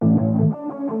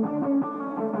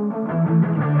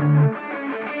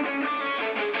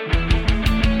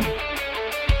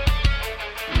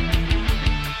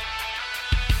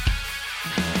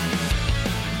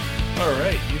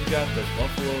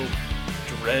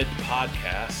Bred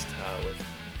podcast with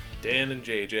Dan and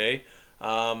JJ.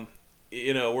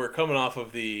 We're coming off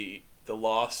of the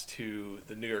loss to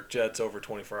the New York Jets over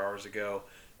 24 hours ago,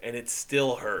 and it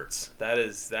still hurts.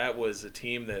 That was a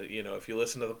team that, if you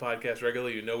listen to the podcast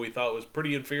regularly, we thought was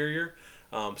pretty inferior.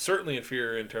 Certainly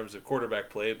inferior in terms of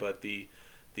quarterback play, but the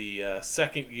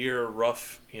second year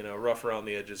rough around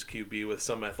the edges QB with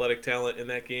some athletic talent in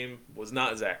that game was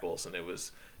not Zach Wilson. It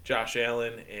was Josh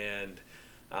Allen, and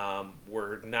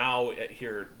we're now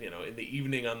here, in the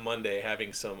evening on Monday,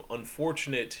 having some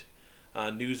unfortunate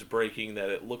news breaking that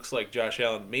it looks like Josh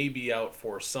Allen may be out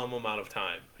for some amount of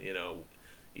time.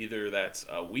 Either that's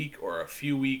a week or a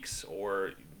few weeks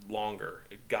or longer.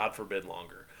 God forbid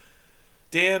longer.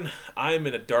 Dan, I'm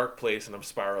in a dark place and I'm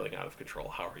spiraling out of control.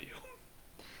 How are you?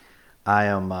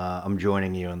 I'm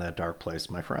joining you in that dark place,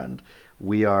 my friend.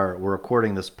 We're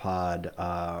recording this pod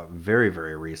very,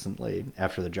 very recently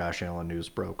after the Josh Allen news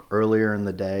broke. Earlier in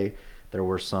the day, there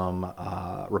were some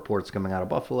reports coming out of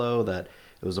Buffalo that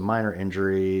it was a minor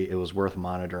injury, it was worth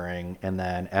monitoring, and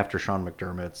then after Sean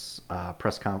McDermott's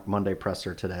Monday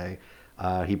presser today,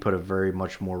 he put a very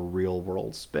much more real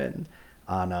world spin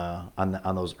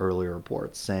on those earlier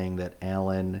reports, saying that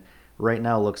Allen right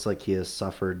now looks like he has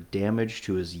suffered damage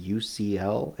to his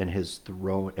UCL and his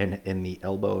throw and in the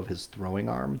elbow of his throwing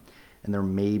arm, and there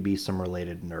may be some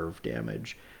related nerve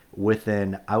damage. With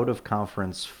an out of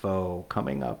conference foe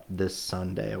coming up this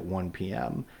Sunday at 1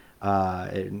 p.m.,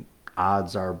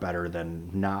 odds are better than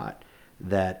not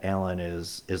that Allen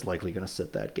is likely going to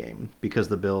sit that game because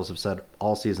the Bills have said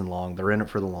all season long they're in it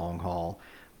for the long haul.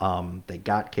 They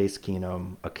got Case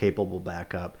Keenum, a capable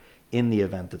backup, in the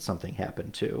event that something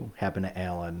happened to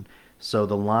Allen. So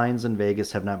the lines in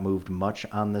Vegas have not moved much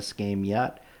on this game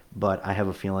yet, but I have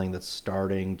a feeling that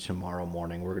starting tomorrow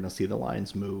morning we're going to see the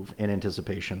lines move in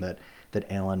anticipation that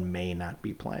Allen may not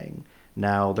be playing.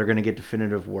 Now they're going to get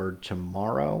definitive word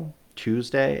tomorrow,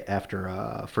 Tuesday,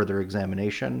 after further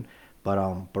examination.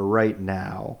 But right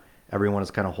now everyone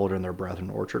is kind of holding their breath in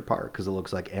Orchard Park because it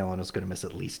looks like Allen is going to miss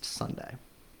at least Sunday.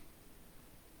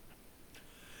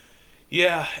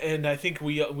 Yeah, and I think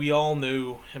we all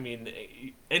knew. I mean,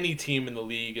 any team in the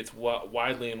league, it's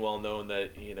widely and well known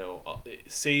that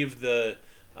save the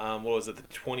what was it, the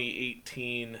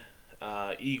 2018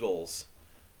 Eagles.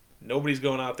 Nobody's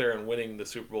going out there and winning the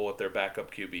Super Bowl with their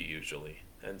backup QB usually,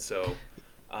 and so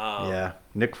Yeah,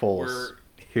 Nick Foles. we're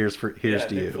Here's yeah,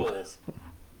 to Nick you. Foles.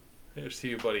 Here's to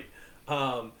you, buddy.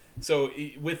 So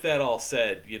with that all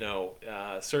said,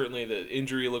 certainly the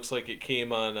injury looks like it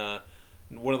came on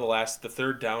the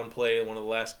third down play, one of the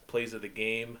last plays of the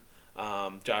game.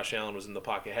 Josh Allen was in the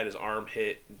pocket, had his arm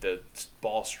hit, the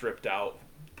ball stripped out,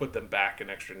 put them back an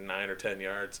extra 9 or 10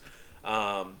 yards,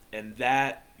 and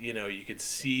that you could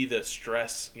see the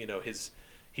stress.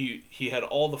 He had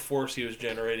all the force he was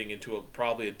generating into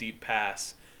probably a deep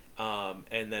pass,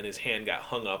 and then his hand got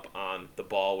hung up on the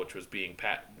ball, which was being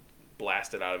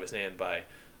blasted out of his hand by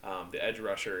the edge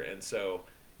rusher, and so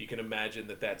you can imagine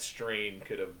that strain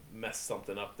could have messed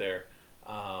something up there.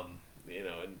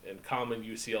 And common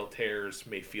UCL tears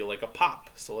may feel like a pop,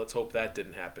 so let's hope that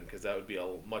didn't happen because that would be a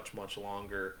much, much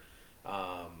longer,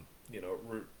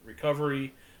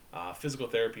 recovery. Physical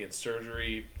therapy and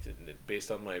surgery,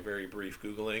 based on my very brief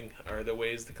Googling, are the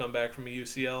ways to come back from a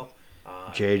UCL.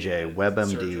 JJ, WebMD,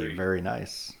 Surgery, very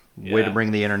nice. Way to yeah. bring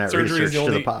the internet Surgery is the research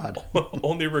to the only pod.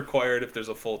 only required if there's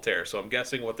a full tear. So I'm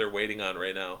guessing what they're waiting on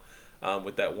right now,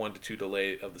 with that 1 to 2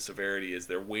 delay of the severity, is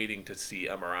they're waiting to see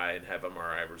MRI and have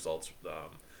MRI results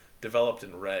developed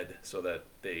and read so that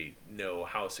they know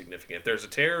how significant, if there's a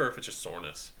tear or if it's just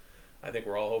soreness. I think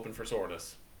we're all hoping for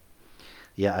soreness.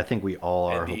 Yeah, I think we all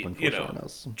are And hoping for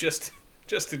soreness. just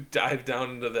to dive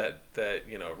down into that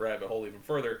rabbit hole even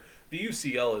further, the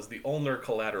UCL is the ulnar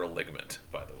collateral ligament,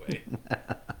 by the way.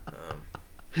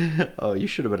 Oh, you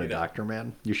should have been a You know, doctor,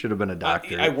 man. You should have been a I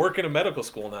doctor. work in a medical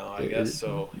school now, I guess.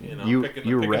 So You you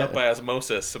picking up read by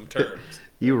osmosis some terms.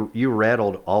 you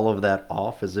rattled all of that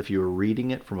off as if you were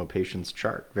reading it from a patient's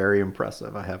chart. Very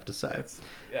impressive, I have to say. That's Uh,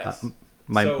 yes.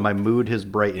 my So mood has yeah,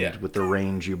 brightened with the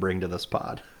range you bring to this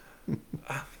pod.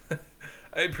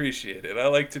 I appreciate it. I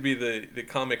like to be the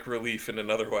comic relief in an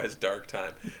otherwise dark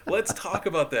time. Let's talk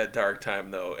about that dark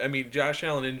time, though. I mean, Josh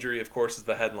Allen injury, of course, is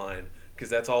the headline because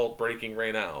that's all breaking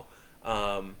right now.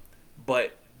 Um,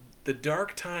 but the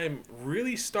dark time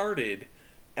really started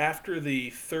after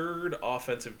the third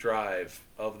offensive drive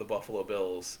of the Buffalo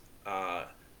Bills,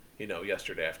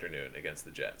 yesterday afternoon against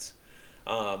the Jets.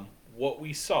 What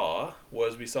we saw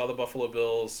the Buffalo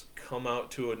Bills come out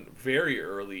to a very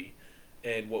early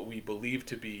and what we believe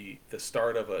to be the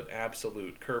start of an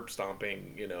absolute curb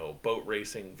stomping, boat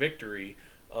racing victory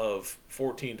of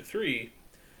 14-3,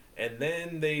 and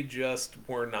then they just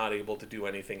were not able to do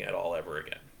anything at all ever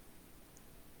again.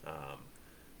 Um,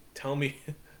 tell me,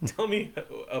 tell me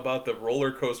about the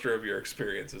roller coaster of your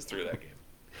experiences through that game.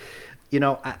 You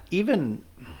know, I, even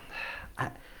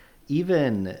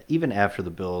after the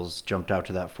Bills jumped out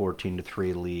to that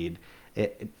 14-3 lead,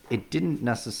 it didn't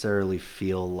necessarily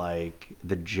feel like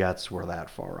the Jets were that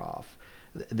far off.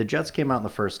 The Jets came out in the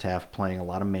first half playing a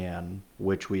lot of man,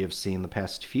 which we have seen the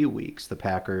past few weeks. The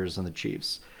Packers and the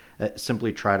Chiefs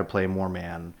simply try to play more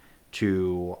man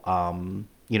to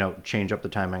change up the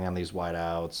timing on these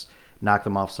wideouts, knock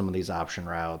them off some of these option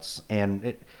routes,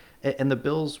 and the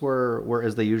Bills were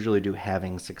as they usually do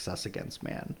having success against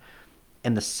man.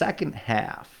 In the second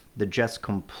half, the Jets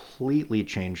completely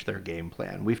changed their game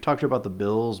plan. We've talked about the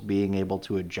Bills being able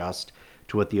to adjust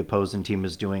to what the opposing team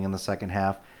is doing in the second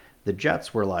half. The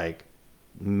Jets were like,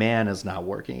 man is not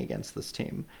working against this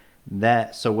team.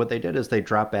 So what they did is they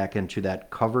dropped back into that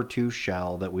cover two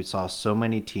shell that we saw so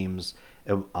many teams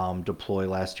deploy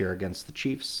last year against the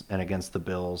Chiefs and against the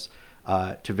Bills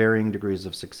to varying degrees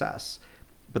of success.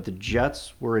 But the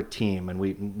Jets were a team, and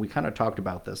we kind of talked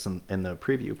about this in the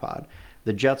preview pod.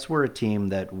 The Jets were a team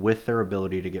that, with their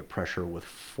ability to get pressure with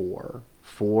four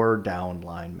down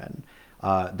linemen,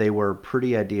 they were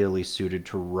pretty ideally suited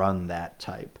to run that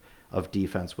type of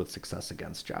defense with success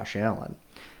against Josh Allen.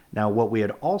 Now, what we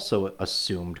had also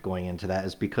assumed going into that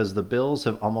is because the Bills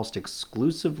have almost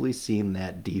exclusively seen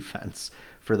that defense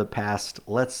for the past,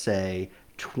 let's say,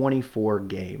 24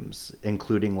 games,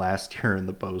 including last year in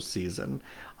the postseason,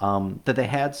 that they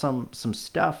had some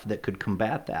stuff that could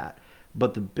combat that.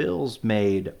 But the Bills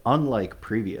made, unlike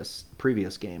previous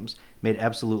games, made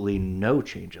absolutely no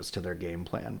changes to their game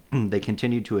plan. They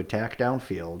continued to attack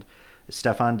downfield.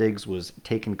 Stefon Diggs was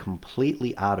taken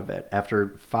completely out of it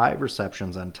after 5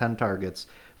 receptions on 10 targets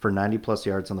for 90 plus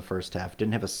yards in the first half.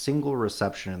 Didn't have a single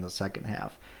reception in the second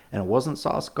half. And it wasn't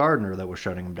Sauce Gardner that was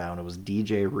shutting him down, it was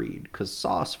DJ Reed, because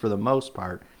Sauce, for the most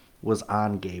part, was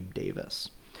on Gabe Davis.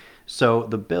 So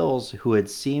the Bills, who had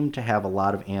seemed to have a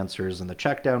lot of answers in the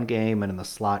checkdown game and in the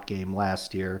slot game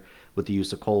last year with the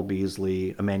use of Cole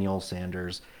Beasley, Emmanuel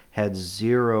Sanders, had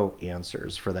zero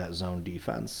answers for that zone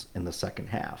defense in the second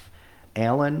half.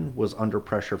 Allen was under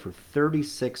pressure for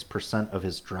 36% of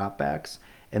his dropbacks,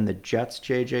 and the Jets,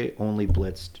 JJ, only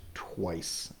blitzed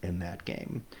twice in that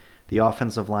game. The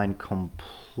offensive line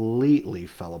completely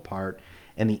fell apart,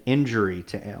 and the injury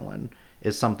to Allen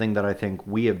is something that I think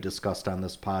we have discussed on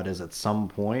this pod is at some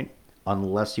point,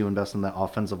 unless you invest in that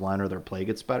offensive line or their play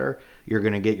gets better, you're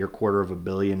going to get your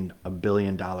 $250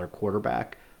 million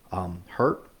quarterback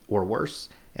hurt or worse.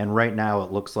 And right now,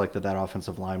 it looks like that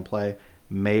offensive line play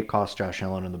may cost Josh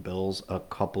Allen and the Bills a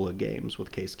couple of games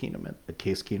with Case Keenum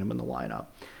in the lineup.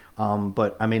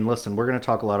 But I mean, listen, we're going to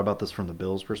talk a lot about this from the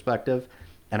Bills' perspective,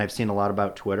 and I've seen a lot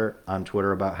about Twitter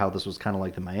about how this was kind of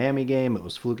like the Miami game. It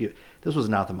was fluky. This was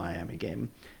not the Miami game.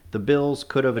 The Bills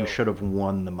could have and No. should have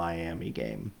won the Miami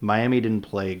game. Miami didn't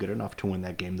play good enough to win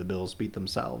that game. The Bills beat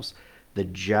themselves. The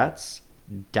Jets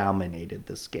dominated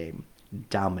this game.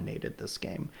 Dominated this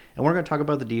game. And we're going to talk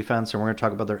about the defense and we're going to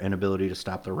talk about their inability to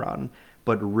stop the run.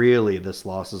 But really, this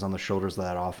loss is on the shoulders of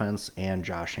that offense and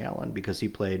Josh Allen because he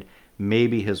played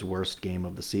maybe his worst game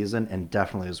of the season and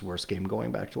definitely his worst game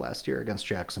going back to last year against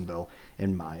Jacksonville,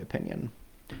 in my opinion.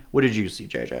 What did you see,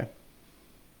 JJ?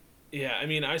 Yeah, I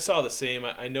mean, I saw the same.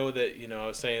 I know that, I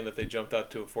was saying that they jumped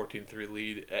out to a 14-3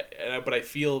 lead, but I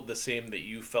feel the same that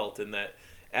you felt in that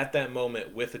at that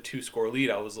moment with a two-score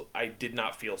lead, I did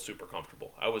not feel super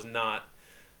comfortable. I was not,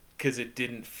 because it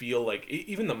didn't feel like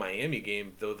even the Miami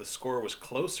game, though the score was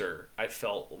closer, I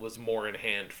felt was more in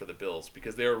hand for the Bills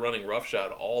because they were running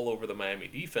roughshod all over the Miami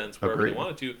defense wherever they Agreed.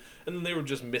 wanted to, and then they were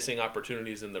just missing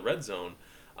opportunities in the red zone.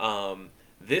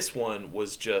 This one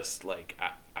was just like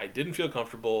I didn't feel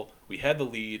comfortable. We had the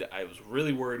lead. I was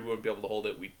really worried we wouldn't be able to hold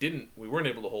it. We didn't. We weren't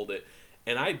able to hold it.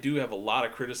 And I do have a lot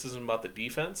of criticism about the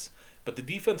defense, but the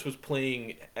defense was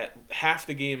playing at half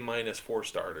the game minus 4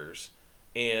 starters,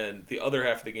 and the other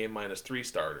half of the game minus 3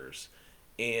 starters.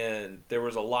 And there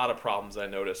was a lot of problems I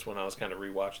noticed when I was kind of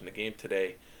rewatching the game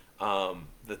today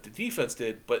that the defense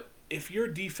did. But if your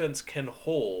defense can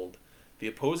hold the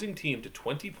opposing team to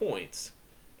 20 points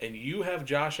and you have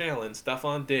Josh Allen,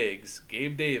 Stephon Diggs,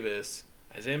 Gabe Davis,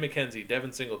 Isaiah McKenzie,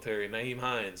 Devin Singletary, Naheem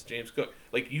Hines, James Cook,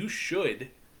 like you should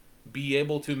be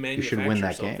able to You should win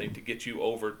manufacture that something game. to get you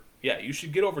over. Yeah, you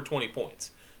should get over 20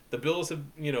 points. The Bills have,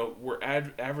 were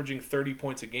averaging 30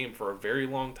 points a game for a very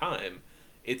long time.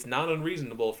 It's not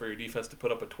unreasonable for your defense to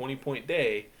put up a 20-point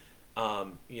day,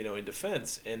 in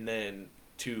defense, and then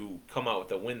to come out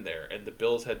with a win there. And the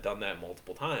Bills had done that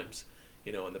multiple times.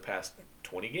 in the past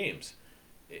 20 games.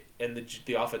 And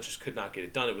the offense just could not get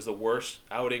it done. It was the worst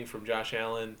outing from Josh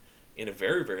Allen in a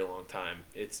very, very long time.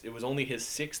 It was only his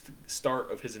sixth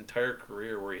start of his entire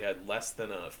career where he had less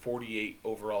than a 48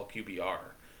 overall QBR.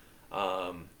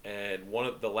 And one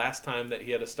of the last time that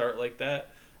he had a start like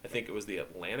that, I think it was the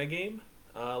Atlanta game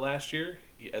last year.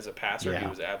 As a passer, he Yeah.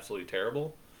 was absolutely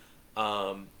terrible.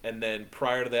 And then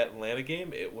prior to that Atlanta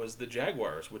game, it was the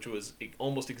Jaguars, which was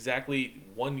almost exactly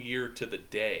 1 year to the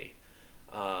day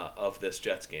of this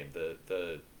Jets game.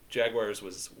 The Jaguars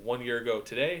was 1 year ago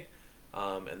today,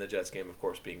 and the Jets game, of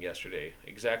course, being yesterday.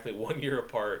 Exactly 1 year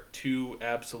apart, two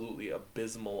absolutely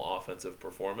abysmal offensive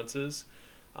performances.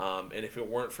 And if it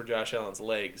weren't for Josh Allen's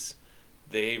legs,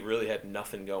 they really had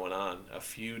nothing going on. A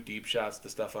few deep shots to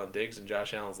Stephon Diggs, and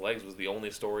Josh Allen's legs was the only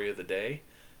story of the day,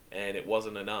 and it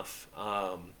wasn't enough.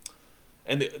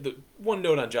 And the one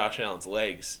note on Josh Allen's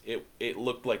legs, it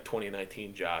looked like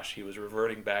 2019 Josh. He was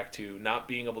reverting back to not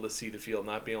being able to see the field,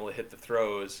 not being able to hit the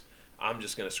throws. I'm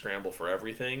just going to scramble for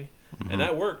everything. And Mm-hmm.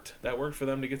 that worked. That worked for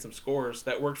them to get some scores.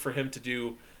 That worked for him to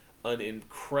do an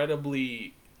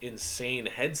incredibly insane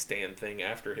headstand thing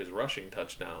after his rushing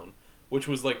touchdown, which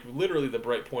was like literally the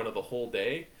bright point of the whole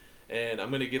day. And I'm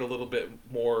going to get a little bit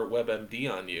more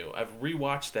WebMD on you. I've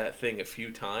rewatched that thing a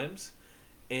few times,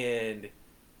 and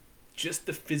just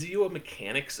the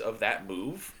physiomechanics of that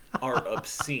move are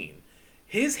obscene.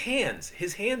 His hands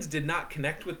did not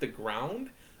connect with the ground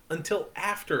until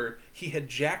after he had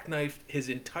jackknifed his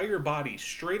entire body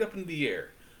straight up in the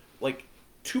air, like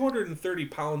 230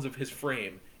 pounds of his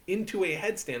frame into a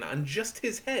headstand on just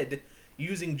his head,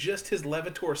 using just his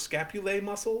levator scapulae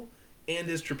muscle and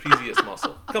his trapezius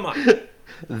muscle. Come on,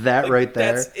 That right like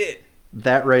that's there, it.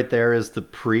 that right there is the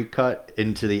pre-cut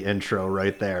into the intro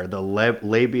right there. The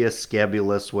labius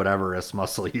scabulus whateverus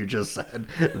muscle you just said.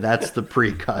 That's the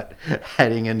pre-cut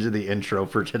heading into the intro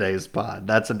for today's pod.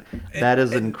 And That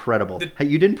is and incredible. the Hey,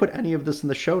 you didn't put any of this in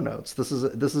the show notes. This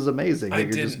is amazing I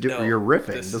that you're just didn't know you're riffing.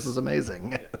 This this is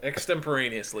amazing.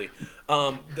 extemporaneously.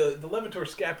 The levator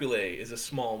scapulae is a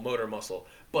small motor muscle,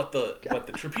 but the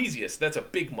trapezius, that's a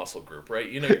big muscle group, right?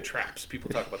 You know your traps. People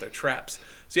talk about their traps.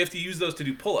 So you have to use those to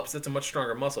do pull-ups. That's a much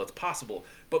stronger muscle. It's possible,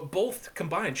 but both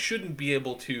combined shouldn't be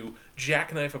able to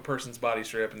jackknife a person's body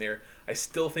straight up in the air. I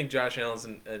still think Josh Allen's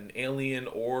an alien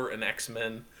or an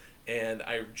X-Men, and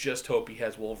I just hope he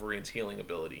has Wolverine's healing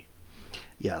ability.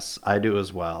 Yes, I do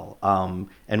as well.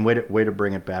 And way to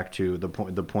bring it back to the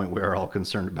point we are all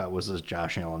concerned about was this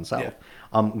Josh Allen Yeah,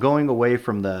 self. Going away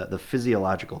from the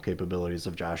physiological capabilities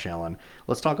of Josh Allen,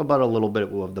 let's talk about a little bit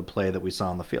of the play that we saw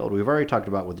on the field. We've already talked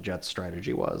about what the Jets'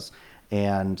 strategy was,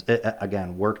 and it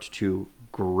again worked to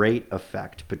great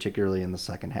effect, particularly in the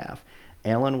second half.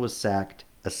 Allen was sacked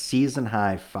a season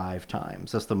high 5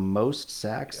 times. That's the most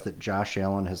sacks yeah, that Josh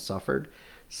Allen has suffered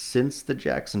since the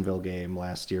Jacksonville game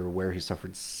last year, where he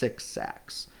suffered 6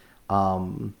 sacks.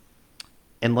 Um,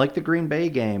 and like the Green Bay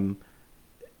game,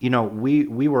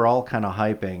 we were all kind of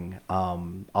hyping,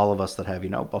 all of us that have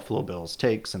Buffalo Bills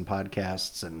takes and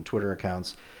podcasts and Twitter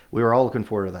accounts. We were all looking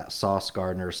forward to that Sauce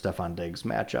Gardner Stephon Diggs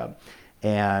matchup.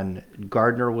 And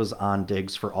Gardner was on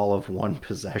Diggs for all of one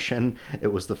possession. It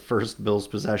was the first Bills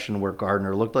possession where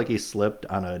Gardner looked like he slipped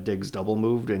on a Diggs double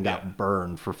move and yeah. got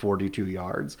burned for 42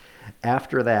 yards.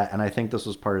 After that, and I think this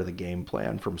was part of the game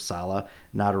plan from Saleh,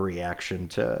 not a reaction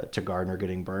to Gardner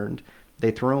getting burned,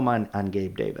 they threw him on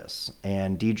Gabe Davis.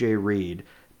 And DJ Reed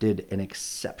did an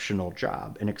exceptional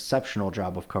job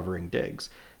of covering Diggs.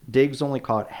 Diggs only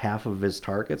caught half of his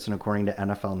targets, and according to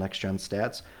NFL Next Gen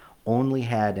Stats, only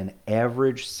had an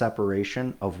average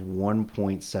separation of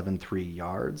 1.73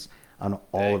 yards on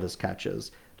all of Dang. his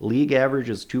catches. League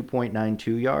average is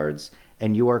 2.92 yards,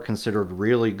 and you are considered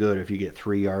really good if you get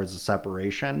 3 yards of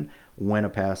separation when a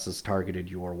pass is targeted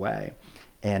your way.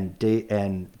 And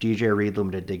DJ Reed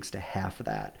limited Diggs to half of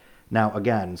that. Now,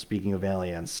 again, speaking of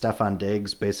aliens, Stefon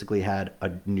Diggs basically had a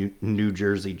New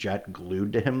Jersey Jet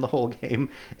glued to him the whole game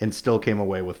and still came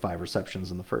away with 5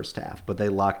 receptions in the first half. But they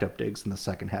locked up Diggs in the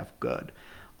second half good.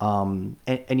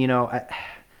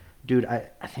 Dude, I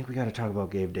think we got to talk about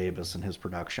Gabe Davis and his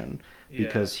production Yeah.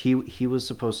 because he was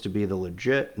supposed to be the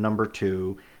legit number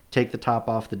two, take the top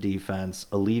off the defense,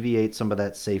 alleviate some of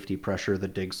that safety pressure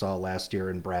that Diggs saw last year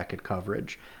in bracket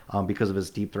coverage because of his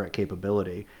deep threat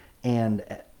capability. And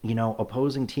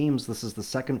opposing teams, this is the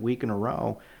second week in a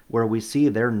row where we see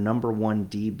their number one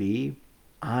DB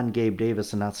on Gabe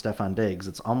Davis and not Stefon Diggs.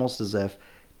 It's almost as if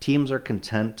teams are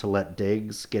content to let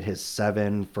Diggs get his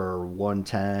 7 for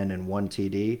 110 and 1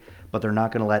 TD, but they're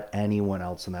not going to let anyone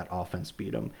else in that offense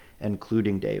beat him,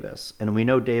 including Davis. And we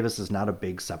know Davis is not a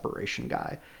big separation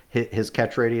guy. His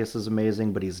catch radius is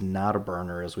amazing, but he's not a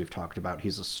burner, as we've talked about.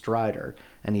 He's a strider,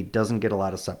 and he doesn't get a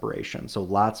lot of separation. So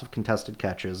lots of contested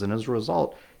catches, and as a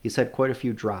result, he's had quite a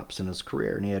few drops in his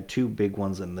career, and he had two big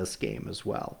ones in this game as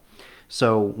well.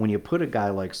 So when you put a guy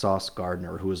like Sauce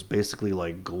Gardner, who is basically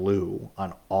like glue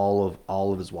on all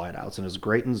of his wideouts, and is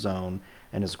great in zone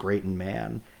and is great in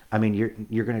man, I mean,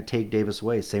 you're going to take Davis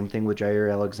away. Same thing with Jair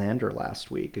Alexander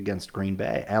last week against Green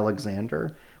Bay.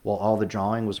 Alexander, while all the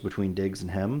jawing was between Diggs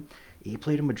and him, he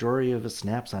played a majority of his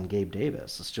snaps on Gabe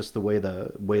Davis. It's just the way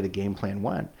the game plan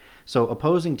went. So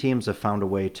opposing teams have found a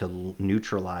way to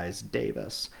neutralize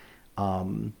Davis.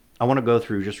 I want to go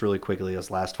through just really quickly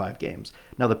his last 5 games.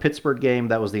 Now, the Pittsburgh game,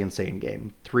 that was the insane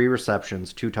game. 3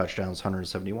 receptions, 2 touchdowns,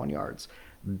 171 yards.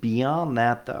 Beyond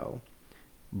that, though,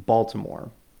 Baltimore,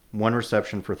 1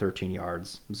 reception for 13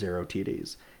 yards, 0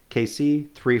 TDs.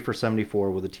 KC, 3 for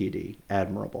 74 with a TD.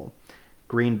 Admirable.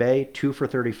 Green Bay, 2 for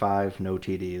 35, no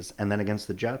TDs. And then against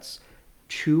the Jets,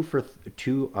 two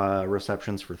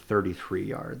receptions for 33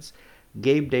 yards.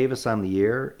 Gabe Davis on the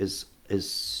year is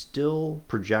still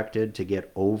projected to get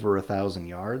over 1,000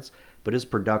 yards, but his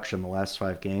production the last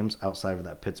 5 games outside of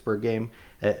that Pittsburgh game,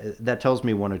 that tells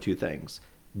me one of two things.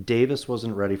 Davis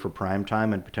wasn't ready for prime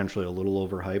time and potentially a little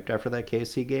overhyped after that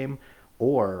KC game,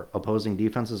 or opposing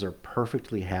defenses are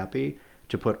perfectly happy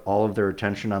to put all of their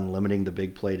attention on limiting the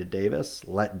big play to Davis,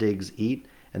 let Diggs eat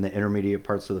in the intermediate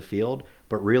parts of the field,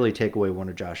 but really take away one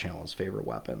of Josh Allen's favorite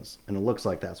weapons. And it looks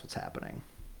like that's what's happening.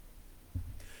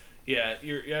 Yeah,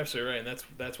 you're absolutely right, and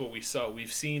that's what we saw.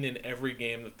 We've seen in every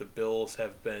game that the Bills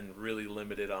have been really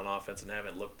limited on offense and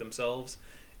haven't looked themselves.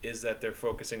 Is that they're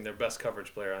focusing their best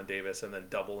coverage player on Davis and then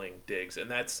doubling Diggs, and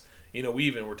that's we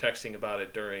even were texting about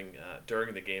it during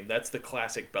the game. That's the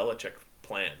classic Belichick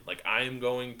plan. Like I am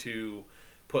going to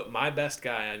put my best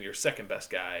guy on your second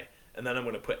best guy, and then I'm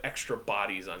going to put extra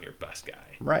bodies on your best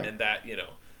guy, Right. and that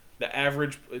the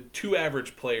average two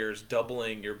average players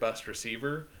doubling your best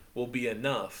receiver will be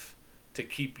enough to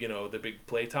keep the big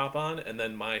play top on, and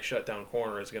then my shutdown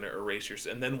corner is going to erase your.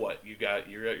 And then what?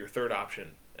 You're at your third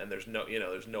option, and there's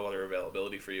no other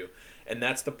availability for you, and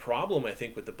that's the problem I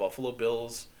think with the Buffalo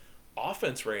Bills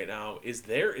offense right now is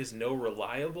there is no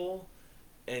reliable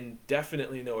and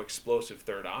definitely no explosive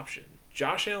third option.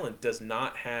 Josh Allen does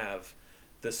not have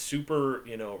the super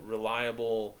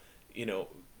reliable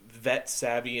vet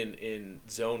savvy in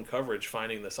zone coverage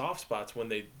finding the soft spots when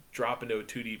they drop into a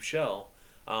two deep shell,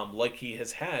 like he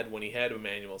has had when he had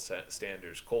Emmanuel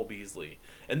Sanders, Cole Beasley,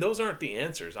 and those aren't the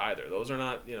answers either. Those are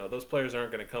not those players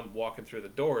aren't going to come walking through the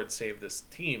door and save this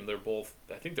team.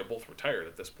 I think they're both retired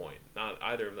at this point. Not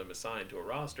either of them is signed to a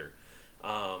roster,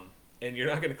 and you're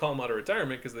not going to call them out of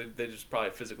retirement because they just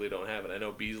probably physically don't have it. I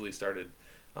know Beasley started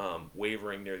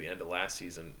wavering near the end of last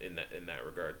season in that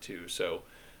regard too. So.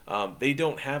 They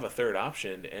don't have a third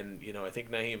option, and I think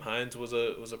Naheem Hines was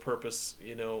a purpose.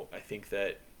 I think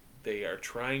that they are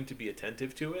trying to be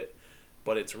attentive to it,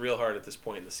 but it's real hard at this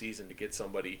point in the season to get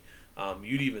somebody.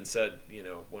 You'd even said,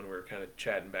 when we were kind of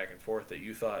chatting back and forth, that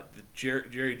you thought that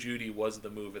Jerry Jeudy was the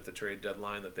move at the trade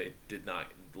deadline that they did not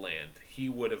land. He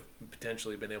would have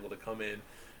potentially been able to come in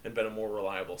and been a more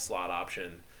reliable slot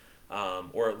option,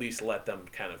 or at least let them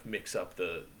kind of mix up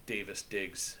the Davis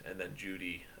Diggs and then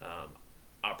Jeudy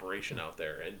operation out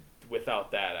there. And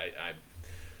without that, I'm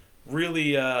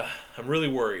really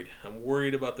worried. I'm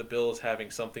worried about the Bills having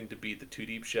something to beat the two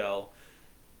deep shell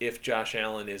if Josh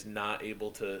Allen is not able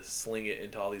to sling it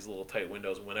into all these little tight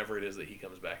windows whenever it is that he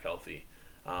comes back healthy.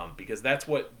 Because that's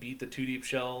what beat the two deep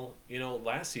shell,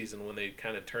 last season when they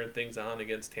kind of turned things on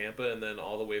against Tampa, and then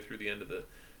all the way through the end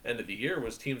of the year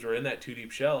was teams were in that two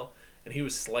deep shell, and he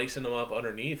was slicing them up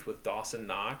underneath with Dawson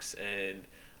Knox, and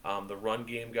the run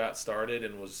game got started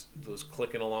and was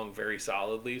clicking along very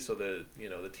solidly. So the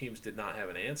teams did not have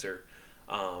an answer,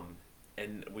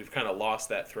 and we've kind of lost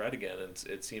that thread again, and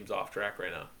it seems off track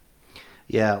right now.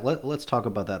 Yeah, let's talk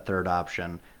about that third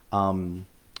option.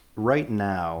 Right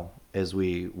now, as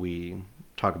we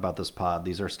talk about this pod,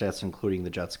 these are stats including the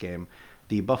Jets game.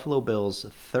 The Buffalo Bills'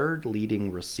 third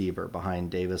leading receiver behind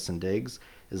Davis and Diggs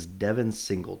is Devin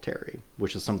Singletary,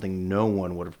 which is something no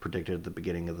one would have predicted at the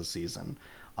beginning of the season.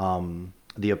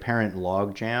 The apparent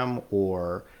logjam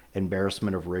or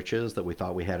embarrassment of riches that we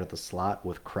thought we had at the slot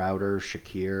with Crowder,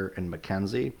 Shakir, and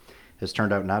McKenzie has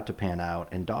turned out not to pan out,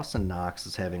 and Dawson Knox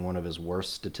is having one of his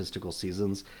worst statistical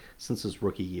seasons since his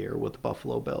rookie year with the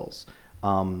Buffalo Bills.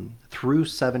 Through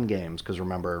 7 games, because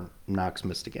remember, Knox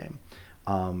missed a game,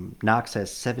 Knox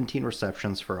has 17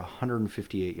 receptions for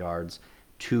 158 yards,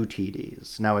 2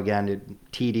 TDs. Now, again,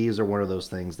 TDs are one of those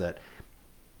things that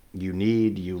you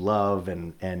need, you love,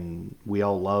 and we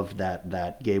all loved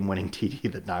that game winning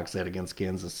TD that Knox had against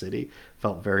Kansas City.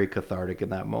 Felt very cathartic in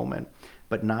that moment.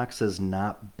 But Knox has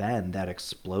not been that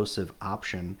explosive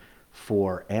option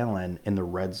for Allen in the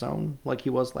red zone like he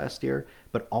was last year,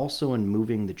 but also in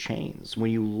moving the chains.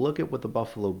 When you look at what the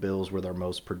Buffalo Bills were their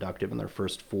most productive in their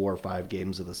first 4 or 5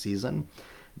 games of the season,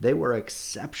 they were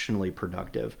exceptionally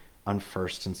productive on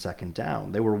first and second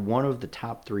down. They were one of the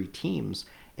top 3 teams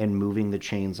in moving the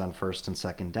chains on first and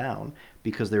second down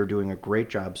because they were doing a great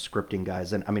job scripting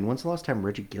guys. And I mean, when's the last time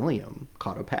Reggie Gilliam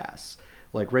caught a pass?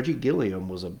 Like Reggie Gilliam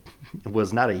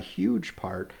was not a huge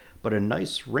part, but a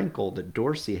nice wrinkle that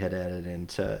Dorsey had added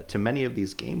into many of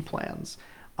these game plans.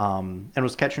 And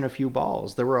was catching a few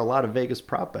balls. There were a lot of Vegas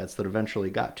prop bets that eventually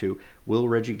got to, will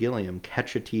Reggie Gilliam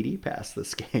catch a TD pass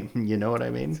this game? You know what I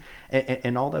mean?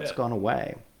 And all that's Yeah. gone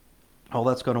away. All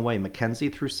that's gone away.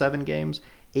 McKenzie through 7 games,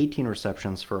 18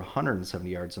 receptions for 170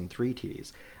 yards and 3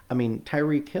 TDs. I mean,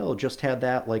 Tyreek Hill just had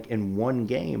that like in 1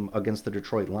 game against the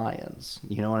Detroit Lions.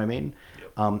 You know what I mean?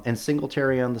 Yep. And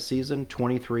Singletary on the season,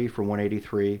 23 for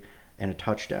 183 and a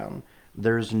touchdown.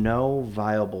 There's no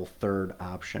viable third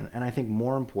option. And I think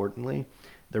more importantly,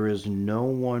 there is no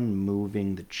one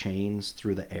moving the chains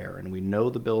through the air. And we know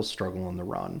the Bills struggle on the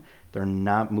run. They're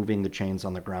not moving the chains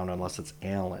on the ground unless it's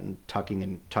Allen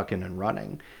tucking and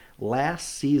running.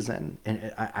 Last season,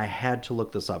 and I had to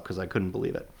look this up because I couldn't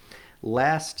believe it.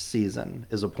 Last season,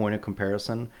 as a point of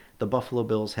comparison, the Buffalo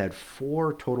Bills had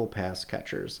 4 total pass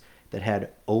catchers that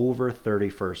had over 30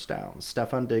 first downs.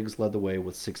 Stephon Diggs led the way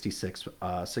with 66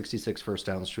 first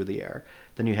downs through the air.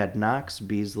 Then you had Knox,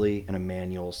 Beasley, and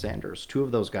Emmanuel Sanders. 2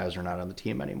 of those guys are not on the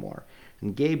team anymore.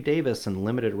 And Gabe Davis in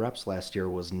limited reps last year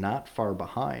was not far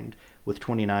behind with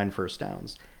 29 first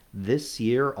downs. This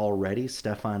year already,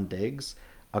 Stephon Diggs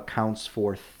accounts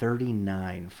for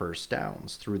 39 first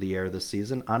downs through the air this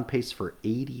season, on pace for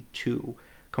 82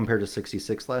 compared to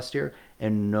 66 last year,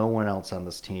 and no one else on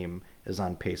this team is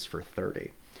on pace for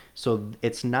 30. So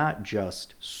it's not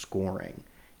just scoring,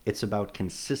 it's about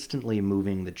consistently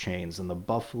moving the chains. And the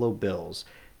Buffalo Bills,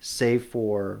 save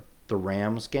for the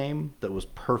Rams game that was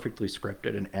perfectly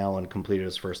scripted and Allen completed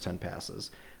his first 10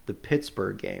 passes, the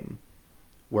Pittsburgh game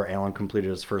where Allen completed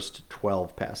his first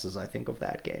 12 passes, I think, of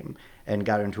that game and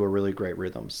got into a really great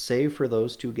rhythm. Save for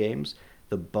those 2 games,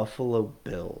 the Buffalo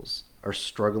Bills are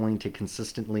struggling to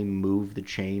consistently move the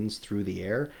chains through the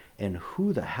air. And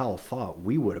who the hell thought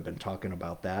we would have been talking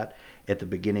about that at the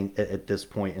beginning, at this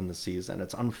point in the season?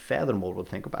 It's unfathomable to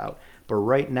think about. But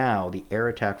right now, the air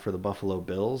attack for the Buffalo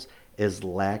Bills is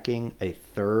lacking a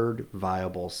third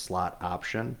viable slot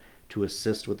option to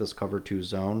assist with this cover 2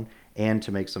 zone and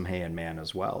to make some hay and man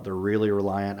as well. They're really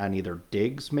reliant on either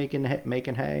Diggs making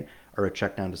hay or a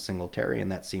check down to Singletary,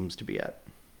 and that seems to be it.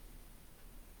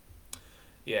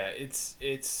 Yeah, it's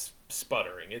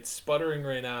sputtering. It's sputtering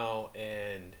right now,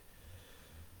 and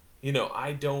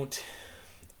I don't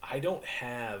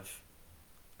have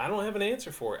an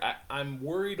answer for it. I'm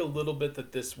worried a little bit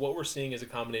that this what we're seeing is a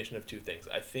combination of 2 things.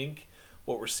 I think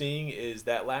what we're seeing is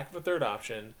that lack of a third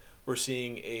option. We're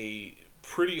seeing a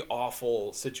pretty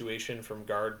awful situation from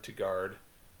guard to guard.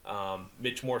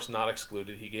 Mitch Morse not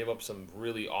excluded. He gave up some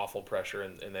really awful pressure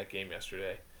in that game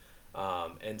yesterday.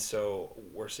 And so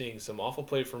we're seeing some awful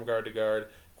play from guard to guard.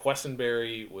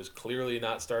 Quessenberry was clearly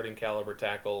not starting caliber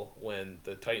tackle when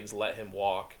the Titans let him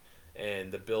walk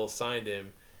and the Bills signed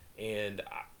him. And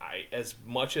as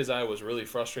much as I was really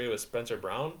frustrated with Spencer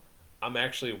Brown, I'm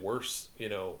actually worse,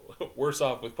 worse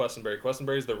off with Quessenberry.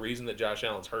 Quessenberry is the reason that Josh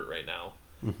Allen's hurt right now,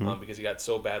 Mm-hmm. because he got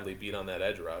so badly beat on that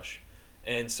edge rush.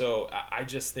 And so I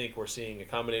just think we're seeing a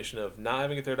combination of not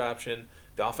having a third option,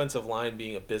 the offensive line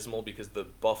being abysmal because the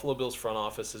Buffalo Bills front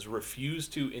office has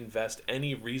refused to invest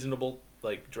any reasonable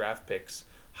draft picks,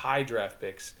 high draft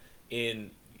picks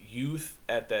in youth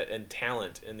at that and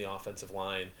talent in the offensive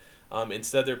line.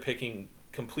 Instead, they're picking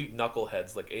complete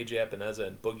knuckleheads like AJ Epineza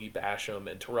and Boogie Basham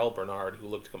and Terrell Bernard, who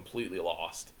looked completely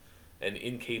lost and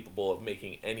incapable of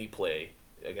making any play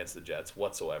against the Jets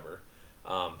whatsoever.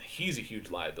 He's a huge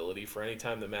liability for any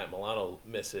time that Matt Milano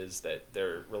misses that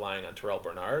they're relying on Terrell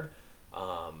Bernard.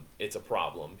 It's a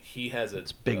problem. He has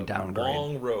It's big a downgrade.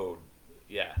 long road.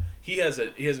 Yeah, he has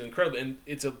an incredible, and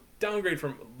it's a downgrade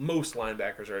from most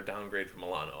linebackers are a downgrade from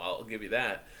Milano. I'll give you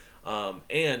that.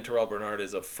 And Terrell Bernard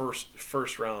is a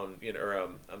first round, or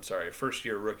I'm sorry, first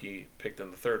year rookie picked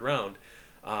in the third round.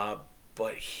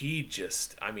 But he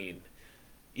just, I mean,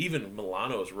 even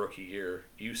Milano's rookie year,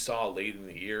 you saw late in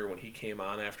the year when he came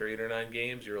on after 8 or 9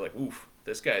 games, you were like, oof,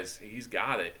 he's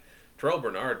got it. Terrell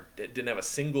Bernard didn't have a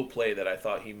single play that I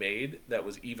thought he made that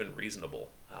was even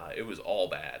reasonable. It was all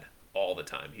bad. all the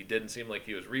time. He didn't seem like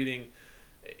he was reading.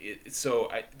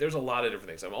 There's a lot of different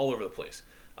things. I'm all over the place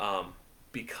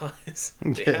because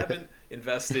they haven't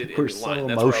invested in We're the line. so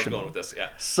That's where I was going emotional. with this. Yeah,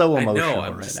 So I know.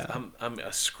 emotional right now. I'm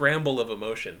a scramble of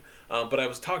emotion. But I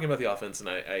was talking about the offense, and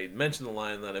I mentioned the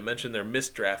line, and then I mentioned their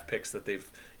missed draft picks that they've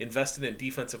invested in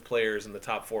defensive players in the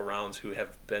top 4 rounds who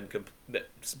have been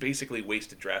basically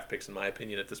wasted draft picks, in my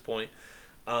opinion, at this point.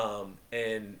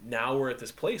 And now we're at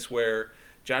this place where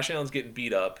Josh Allen's getting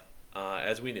beat up,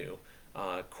 as we knew.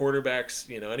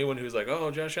 Quarterbacks, anyone who's like,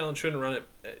 oh, Josh Allen shouldn't run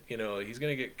it, he's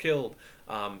going to get killed.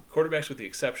 Quarterbacks, with the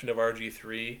exception of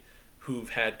RG3,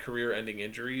 who've had career-ending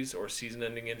injuries or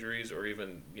season-ending injuries or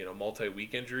even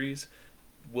multi-week injuries,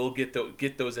 will get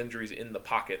those injuries in the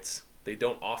pockets. They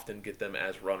don't often get them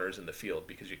as runners in the field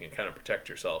because you can kind of protect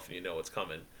yourself and you know what's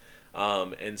coming.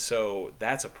 And so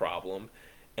that's a problem.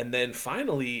 And then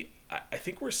finally, I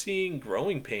think we're seeing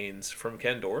growing pains from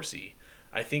Ken Dorsey.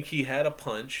 I think he had a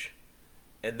punch,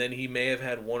 and then he may have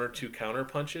had one or two counter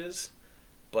punches,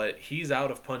 but he's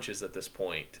out of punches at this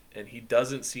point, and he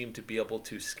doesn't seem to be able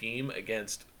to scheme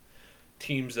against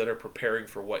teams that are preparing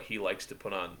for what he likes to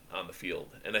put on the field.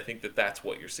 And I think that that's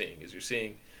what you're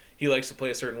seeing he likes to play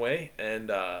a certain way,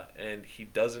 and he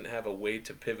doesn't have a way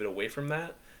to pivot away from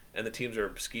that, and the teams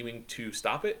are scheming to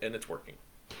stop it, and it's working.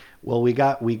 Well, we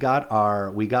got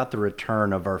the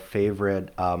return of our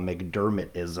favorite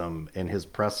McDermottism in his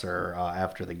presser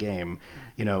after the game.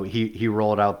 He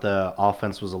rolled out the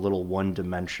offense was a little one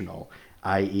dimensional,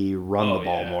 i.e., run the Oh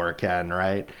ball yeah. more, Ken,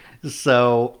 right?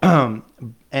 So,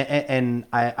 and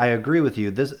I agree with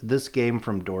you. This game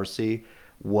from Dorsey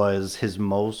was his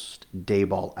most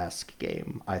Dayball esque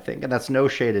game, I think, and that's no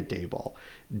shade at Dayball.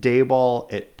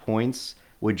 Dayball at points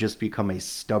would just become a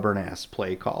stubborn ass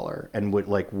play caller and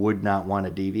would not want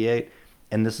to deviate.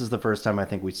 And this is the first time I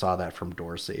think we saw that from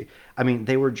Dorsey. I mean,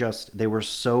 they were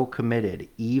so committed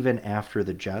even after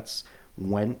the Jets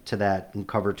went to that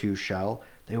cover two shell.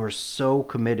 They were so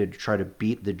committed to try to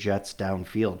beat the Jets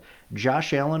downfield.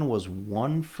 Josh Allen was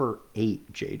 1 for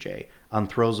 8, JJ, on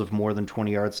throws of more than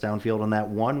 20 yards downfield, and that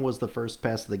one was the first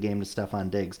pass of the game to Stephon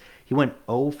Diggs. He went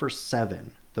 0 for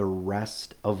 7 the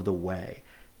rest of the way.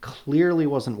 Clearly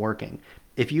wasn't working.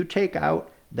 If you take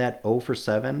out that 0 for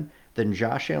 7, then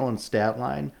Josh Allen's stat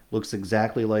line looks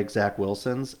exactly like Zach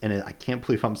Wilson's, and I can't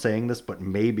believe I'm saying this, but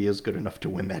maybe is good enough to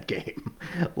win that game.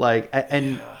 like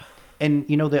and Yeah. and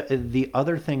the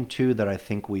other thing too that I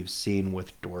think we've seen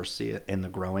with Dorsey in the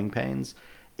growing pains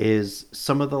is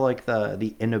some of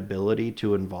the inability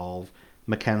to involve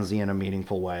McKenzie in a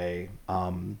meaningful way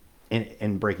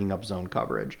in breaking up zone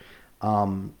coverage.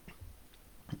 Um,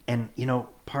 and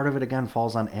part of it again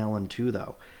falls on Allen too,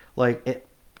 though.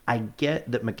 I get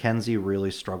that McKenzie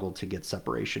really struggled to get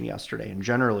separation yesterday, and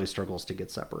generally struggles to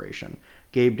get separation.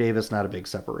 Gabe Davis not a big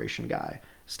separation guy.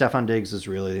 Stephon Diggs is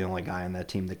really the only guy on that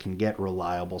team that can get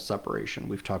reliable separation.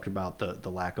 We've talked about the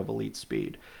lack of elite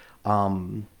speed.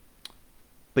 Um,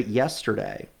 but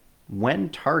yesterday, when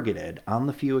targeted on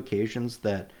the few occasions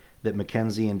that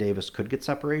McKenzie and Davis could get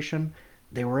separation,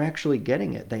 they were actually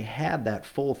getting it. They had that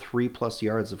full 3+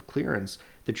 yards of clearance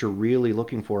that you're really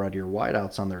looking for out of your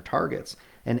wideouts on their targets.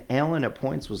 And Allen at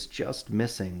points was just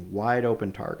missing wide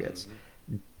open targets. Hmm.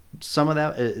 Some of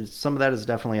that is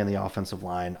definitely on the offensive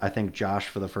line. I think Josh,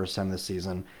 for the first time this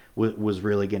season, was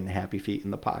really getting happy feet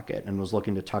in the pocket and was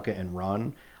looking to tuck it and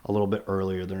run a little bit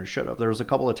earlier than he should have. There was a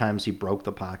couple of times he broke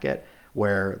the pocket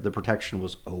where the protection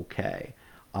was okay.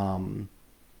 Um,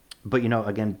 but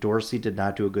again, Dorsey did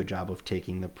not do a good job of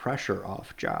taking the pressure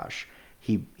off Josh.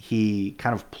 He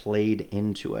kind of played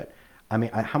into it. I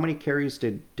mean, how many carries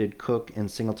did Cook and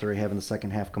Singletary have in the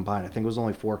second half combined? I think it was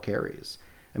only 4 carries.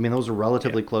 I mean, those were a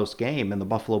Yeah. relatively close game, and the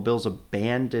Buffalo Bills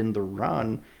abandoned the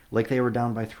run like they were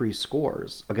down by 3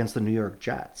 scores against the New York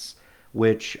Jets.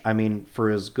 Which, I mean, for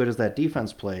as good as that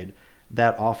defense played,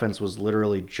 that offense was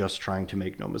literally just trying to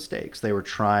make no mistakes. They were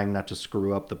trying not to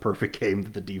screw up the perfect game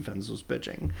that the defense was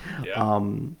pitching. Yeah.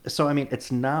 So, I mean,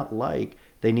 it's not like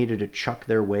they needed to chuck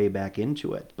their way back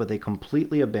into it, but they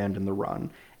completely abandoned the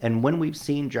run. And when we've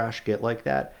seen Josh get like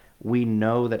that, we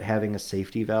know that having a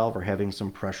safety valve or having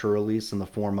some pressure release in the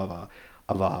form of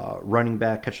a running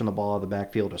back catching the ball out of the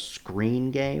backfield, a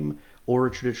screen game, or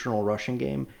a traditional rushing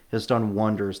game has done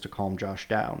wonders to calm Josh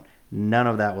down. None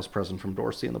of that was present from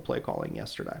Dorsey in the play calling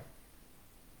yesterday.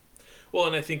 Well,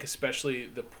 and I think especially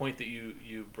the point that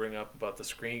you bring up about the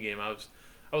screen game, I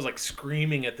was like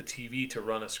screaming at the TV to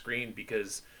run a screen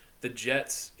because the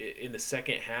Jets in the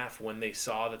second half, when they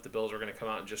saw that the Bills were going to come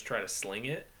out and just try to sling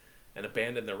it and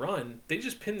abandon the run, they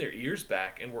just pinned their ears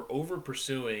back and were over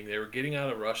pursuing. They were getting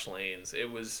out of rush lanes. It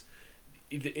was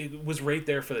right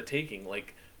there for the taking.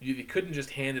 Like they couldn't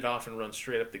just hand it off and run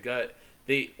straight up the gut.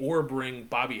 They or bring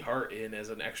Bobby Hart in as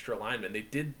an extra lineman. They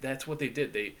did. That's what they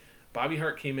did. Bobby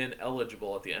Hart came in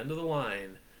eligible at the end of the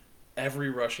line every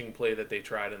rushing play that they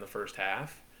tried in the first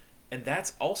half, and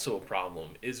that's also a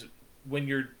problem. Is when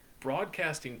you're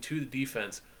broadcasting to the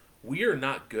defense, we are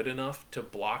not good enough to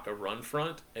block a run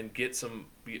front and get some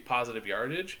positive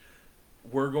yardage.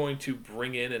 We're going to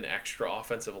bring in an extra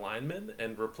offensive lineman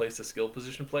and replace a skill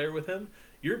position player with him.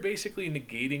 You're basically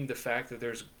negating the fact that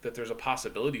there's a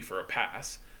possibility for a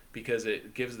pass because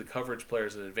it gives the coverage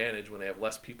players an advantage when they have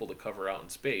less people to cover out in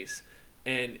space.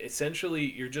 And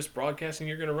essentially, you're just broadcasting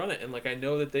you're going to run it. And like I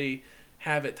know that they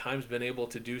have at times been able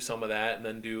to do some of that and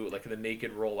then do like the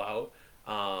naked rollout.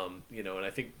 And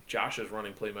I think Josh's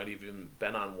running play might have even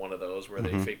been on one of those where they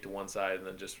Mm-hmm. faked to one side and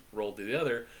then just rolled to the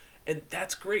other, and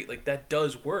that's great. Like that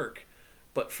does work,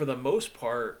 but for the most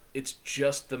part, it's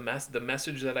just the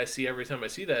message that I see every time I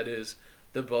see that is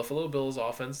the Buffalo Bills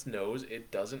offense knows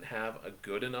it doesn't have a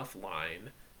good enough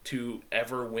line to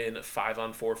ever win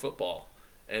 5-on-4 football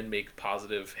and make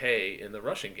positive hay in the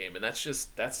rushing game, and that's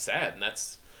sad, and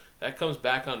that comes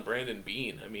back on Brandon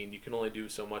Beane. I mean, you can only do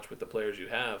so much with the players you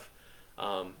have.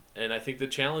 And I think the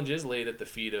challenge is laid at the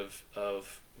feet of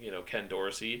Ken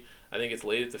Dorsey. I think it's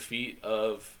laid at the feet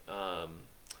of the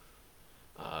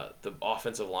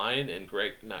offensive line and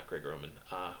not Greg Roman.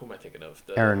 Who am I thinking of?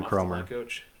 The Aaron offensive line Cromer.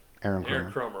 coach. Aaron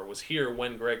Aaron Cromer. Cromer was here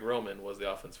when Greg Roman was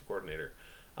the offensive coordinator.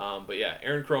 But yeah,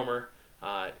 Aaron Cromer.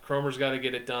 Cromer's got to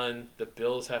get it done. The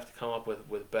Bills have to come up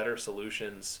with better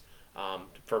solutions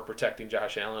for protecting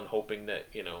Josh Allen, hoping that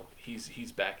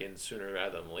he's back in sooner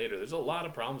rather than later. There's a lot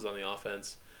of problems on the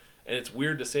offense, and it's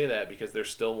weird to say that because they're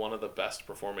still one of the best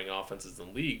performing offenses in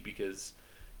the league because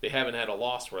they haven't had a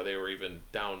loss where they were even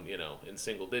down in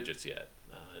single digits yet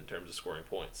in terms of scoring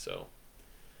points. So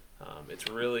it's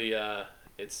really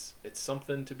it's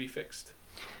something to be fixed.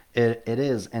 It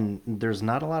is, and there's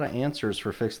not a lot of answers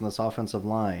for fixing this offensive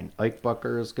line. Ike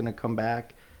Bucker is going to come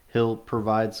back. He'll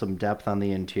provide some depth on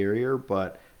the interior,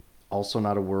 but also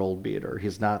not a world beater.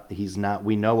 He's not. He's not.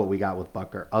 We know what we got with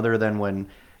Bucker, other than when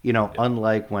Yep.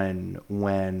 unlike when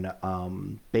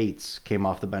Bates came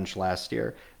off the bench last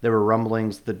year, there were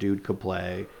rumblings the dude could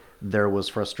play. There was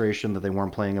frustration that they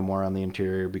weren't playing him more on the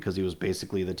interior because he was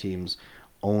basically the team's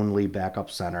only backup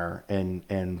center,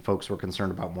 and folks were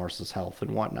concerned about Morse's health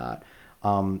and whatnot.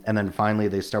 And then finally,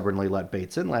 they stubbornly let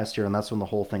Bates in last year, and that's when the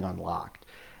whole thing unlocked.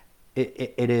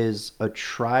 It is a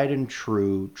tried and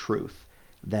true truth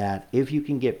that if you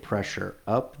can get pressure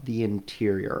up the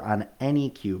interior on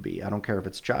any QB, I don't care if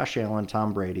it's Josh Allen,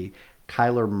 Tom Brady,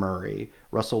 Kyler Murray,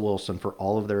 Russell Wilson, for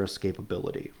all of their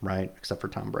escapability, right? Except for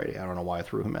Tom Brady. I don't know why I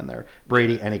threw him in there.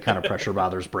 Brady, any kind of pressure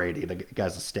bothers Brady. The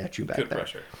guy's a statue back Good there,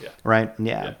 pressure. Yeah. right?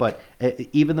 Yeah, Yeah. but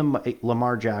even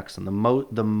Lamar Jackson,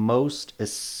 the most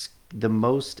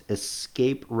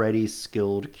escape ready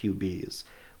skilled QBs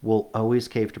will always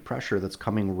cave to pressure that's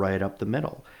coming right up the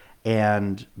middle.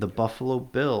 And the Buffalo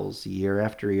Bills, year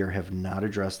after year, have not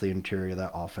addressed the interior of that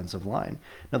offensive line.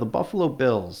 Now, the Buffalo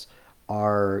Bills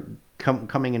are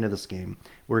coming into this game.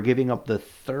 We're giving up the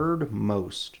third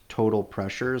most total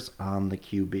pressures on the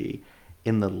QB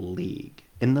in the league.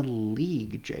 In the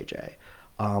league, JJ.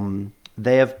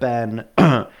 They have been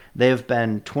they have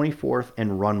been 24th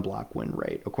in run block win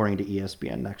rate according to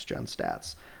ESPN Next Gen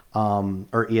Stats,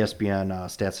 or ESPN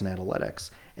Stats and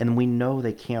Analytics, and we know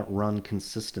they can't run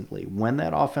consistently. When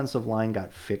that offensive line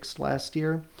got fixed last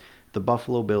year, the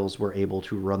Buffalo Bills were able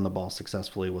to run the ball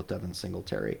successfully with Devin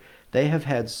Singletary. They have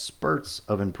had spurts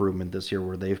of improvement this year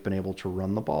where they've been able to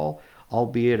run the ball,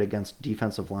 albeit against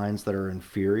defensive lines that are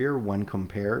inferior when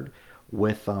compared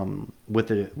with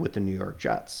the New York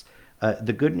Jets.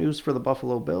 The good news for the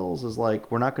Buffalo Bills is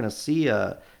like we're not going to see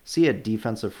a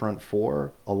defensive front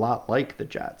four a lot like the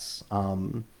Jets,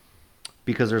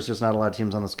 because there's just not a lot of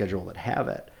teams on the schedule that have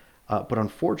it. But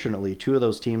unfortunately, two of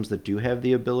those teams that do have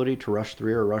the ability to rush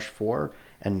three or rush four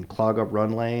and clog up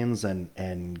run lanes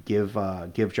and give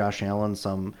Josh Allen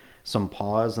some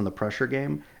pause in the pressure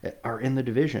game are in the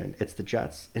division. It's the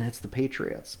Jets and it's the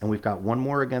Patriots, and we've got one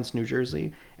more against New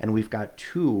Jersey, and we've got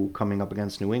two coming up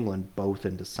against New England, both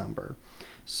in December.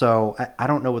 So I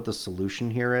don't know what the solution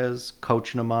here is,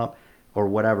 coaching them up or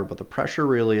whatever, but the pressure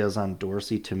really is on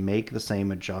Dorsey to make the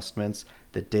same adjustments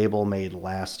that Dable made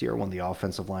last year when the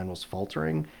offensive line was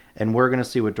faltering. And we're going to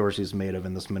see what Dorsey's made of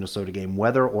in this Minnesota game,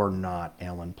 whether or not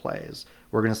Allen plays.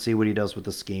 We're going to see what he does with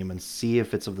the scheme and see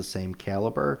if it's of the same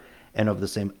caliber and of the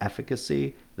same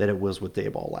efficacy that it was with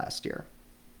Dayball last year.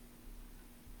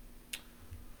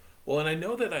 Well, and I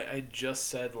know that I just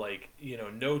said like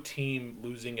no team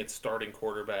losing its starting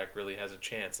quarterback really has a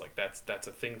chance. Like that's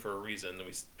a thing for a reason.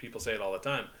 People say it all the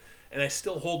time, and I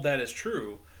still hold that as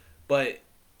true. But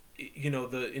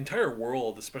the entire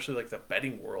world, especially like the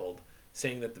betting world,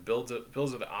 saying that the Bills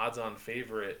are the odds-on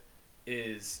favorite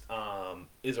is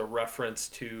a reference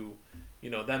to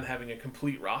them having a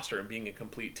complete roster and being a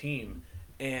complete team.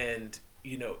 And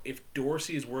if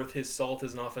Dorsey is worth his salt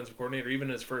as an offensive coordinator, even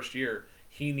in his first year,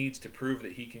 he needs to prove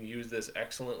that he can use this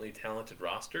excellently talented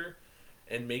roster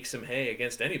and make some hay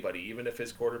against anybody, even if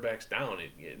his quarterback's down.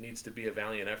 It needs to be a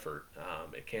valiant effort.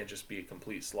 It can't just be a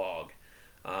complete slog.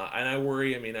 And I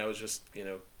worry. I mean, I was just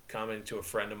commenting to a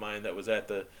friend of mine that was at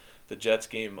the Jets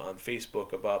game on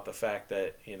Facebook about the fact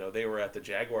that they were at the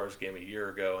Jaguars game a year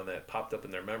ago, and that popped up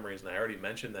in their memories. And I already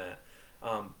mentioned that.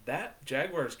 That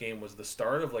Jaguars game was the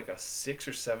start of like a 6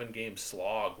 or 7 game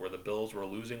slog where the Bills were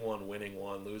losing one, winning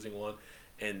one, losing one,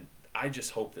 and I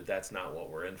just hope that that's not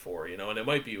what we're in for, and it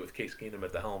might be with Case Keenum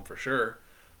at the helm for sure.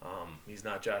 He's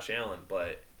not Josh Allen,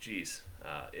 but geez,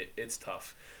 it's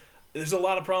tough. There's a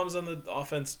lot of problems on the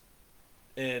offense,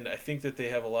 and I think that they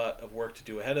have a lot of work to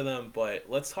do ahead of them. But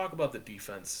let's talk about the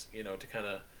defense, to kind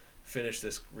of finish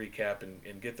this recap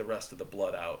and get the rest of the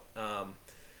blood out.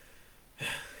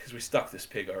 Because we stuck this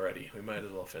pig already, we might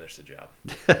as well finish the job.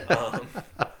 Um,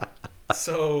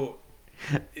 so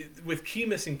with key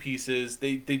missing pieces,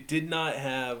 they did not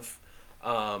have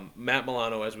Matt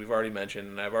Milano, as we've already mentioned,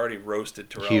 and I've already roasted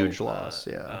Terrell. Huge loss,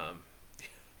 yeah.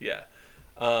 Yeah,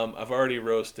 I've already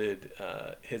roasted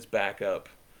his backup,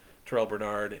 Terrell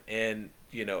Bernard, and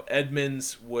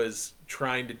Edmonds was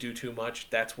trying to do too much.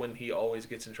 That's when he always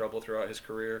gets in trouble throughout his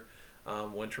career.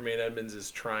 When Tremaine Edmonds is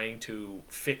trying to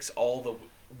fix all the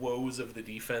woes of the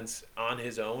defense on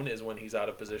his own is when he's out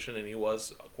of position, and he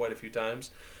was quite a few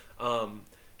times.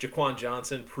 Jaquan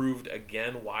Johnson proved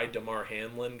again why DeMar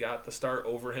Hamlin got the start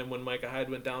over him when Micah Hyde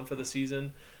went down for the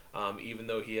season. Even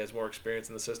though he has more experience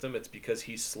in the system, it's because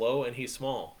he's slow and he's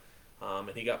small. And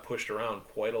he got pushed around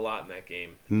quite a lot in that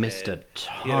game. Missed And a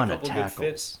he had a ton of couple good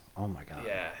fits. tackles. Oh my god.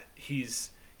 Yeah,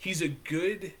 he's a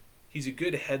good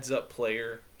heads up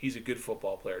player. He's a good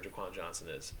football player. Jaquan Johnson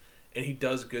is, and he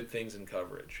does good things in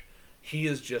coverage. He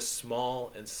is just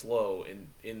small and slow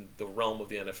in the realm of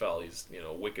the NFL. He's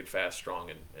wicked fast, strong,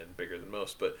 and bigger than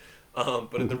most. But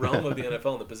in the realm of the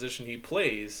NFL and the position he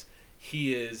plays,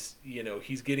 he is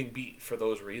he's getting beat for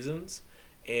those reasons.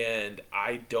 And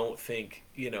I don't think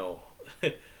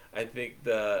I think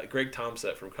the Greg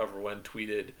Tomset from Cover One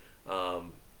tweeted,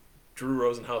 Drew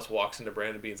Rosenhaus walks into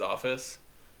Brandon Beane's office,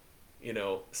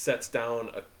 sets down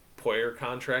a Poyer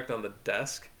contract on the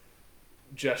desk,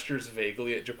 gestures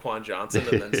vaguely at Jaquan Johnson,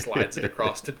 and then slides it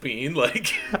across to Bean.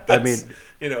 Like I that's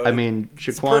mean,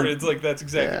 it's Shaquan. like that's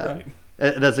exactly Yeah,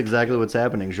 right. that's exactly what's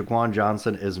happening. Shaquan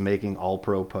Johnson is making All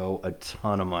Pro Poe a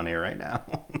ton of money right now.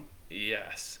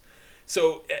 Yes.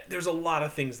 So there's a lot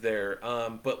of things there,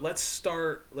 but let's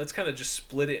start. Let's kind of just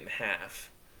split it in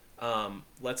half.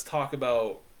 Let's talk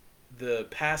about the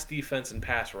pass defense and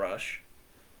pass rush,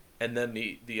 and then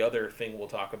the other thing we'll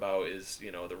talk about is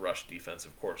the rush defense,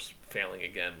 of course, failing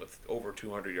again with over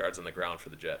 200 yards on the ground for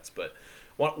the Jets. But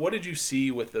what did you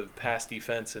see with the pass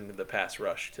defense and the pass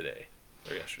rush today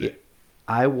or Yeah, yesterday?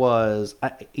 I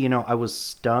was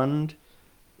stunned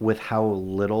with how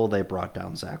little they brought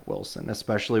down Zach Wilson,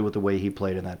 especially with the way he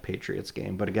played in that Patriots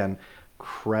game. But again,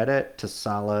 credit to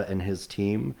Saleh and his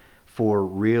team for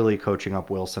really coaching up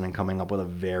Wilson and coming up with a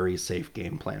very safe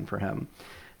game plan for him.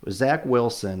 Zach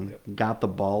Wilson Yep. got the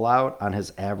ball out on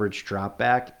his average drop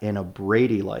back in a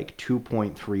Brady like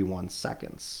 2.31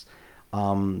 seconds.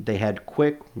 They had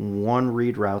quick one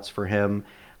read routes for him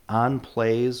on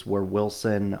plays where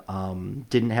Wilson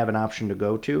didn't have an option to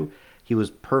go to. He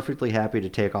was perfectly happy to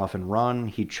take off and run.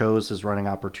 He chose his running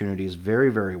opportunities very,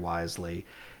 very wisely.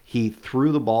 He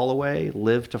threw the ball away,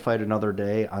 lived to fight another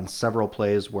day on several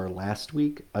plays where last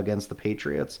week against the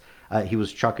Patriots, he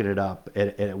was chucking it up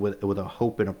with a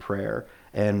hope and a prayer.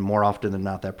 And more often than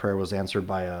not, that prayer was answered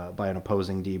by an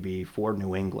opposing DB for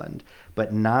New England.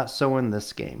 But not so in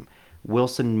this game.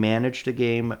 Wilson managed the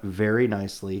game very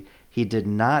nicely. He did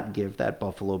not give that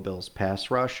Buffalo Bills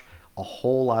pass rush a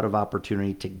whole lot of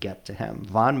opportunity to get to him.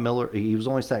 Von Miller, he was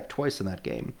only sacked twice in that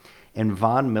game, and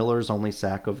Von Miller's only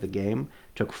sack of the game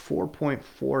took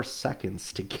 4.4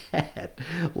 seconds to get.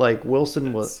 Like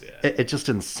Wilson was, That's yeah. it just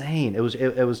insane. It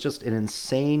was just an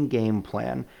insane game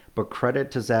plan. But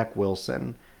credit to Zach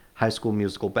Wilson, High School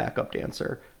Musical backup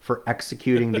dancer, for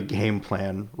executing the game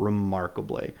plan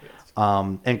remarkably. Yes.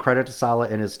 And credit to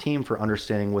Saleh and his team for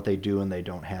understanding what they do and they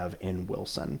don't have in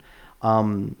Wilson.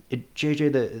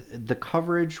 JJ, the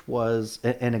coverage was,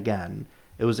 and again,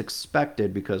 it was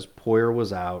expected because Poyer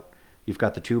was out. You've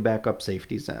got the two backup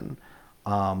safeties in.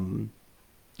 Um,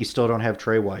 you still don't have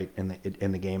Trey White in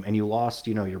the game, and you lost,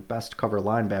 your best cover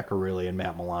linebacker really in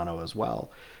Matt Milano as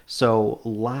well. So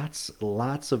lots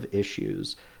of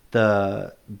issues.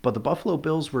 But the Buffalo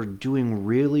Bills were doing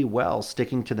really well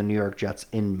sticking to the New York Jets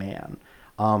in man.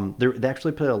 They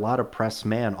actually played a lot of press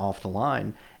man off the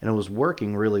line, and it was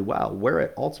working really well. Where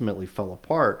it ultimately fell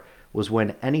apart was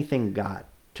when anything got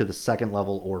to the second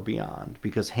level or beyond,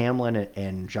 because Hamlin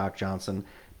and Jock Johnson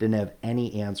didn't have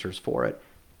any answers for it.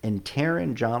 And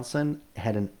Taron Johnson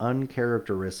had an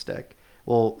uncharacteristic,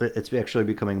 well, it's actually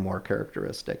becoming more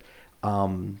characteristic,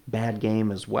 bad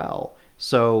game as well.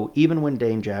 So even when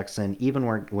Dane Jackson, even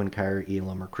when Kyrie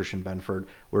Elam or Christian Benford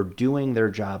were doing their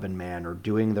job in man or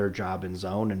doing their job in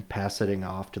zone and passing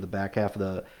off to the back half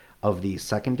of the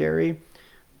secondary,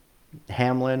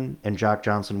 Hamlin and Jock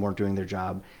Johnson weren't doing their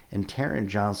job, and Taron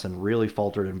Johnson really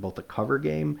faltered in both the cover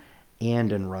game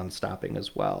and in run stopping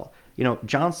as well.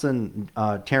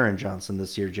 Taron Johnson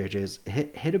this year, JJ's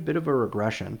hit a bit of a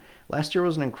regression. Last year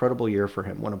was an incredible year for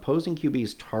him. When opposing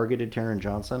QBs targeted Taron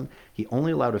Johnson, he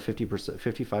only allowed a 50%,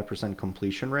 55%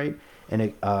 completion rate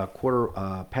and a quarter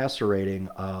passer rating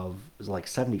of like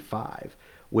 75,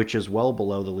 which is well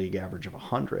below the league average of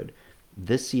 100.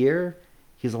 This year,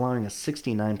 he's allowing a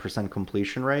 69%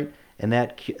 completion rate, and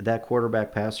that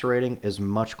quarterback passer rating is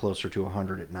much closer to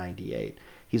 100 at 98.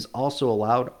 He's also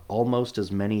allowed almost as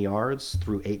many yards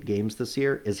through 8 games this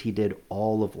year as he did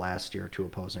all of last year to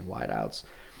opposing wideouts.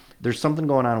 There's something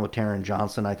going on with Taron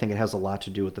Johnson. I think it has a lot to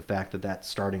do with the fact that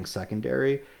starting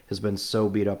secondary has been so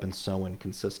beat up and so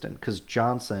inconsistent. Because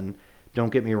Johnson,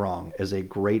 don't get me wrong, is a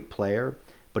great player,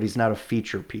 but he's not a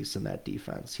feature piece in that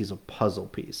defense. He's a puzzle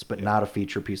piece, but Yeah. not a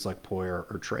feature piece like Poyer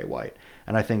or Trey White.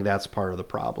 And I think that's part of the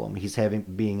problem. He's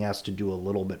being asked to do a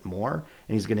little bit more,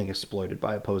 and he's getting exploited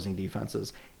by opposing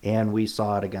defenses. And we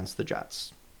saw it against the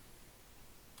Jets.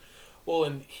 Well,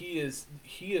 and he is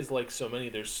like so many.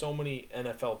 There's so many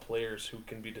NFL players who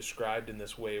can be described in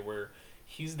this way, where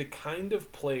he's the kind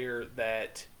of player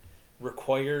that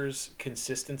requires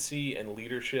consistency and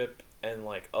leadership and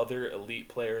like other elite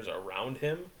players around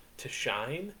him to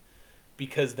shine,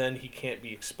 because then he can't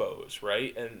be exposed,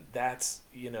 right? And that's,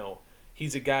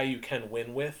 he's a guy you can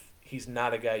win with. He's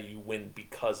not a guy you win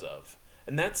because of.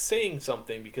 And that's saying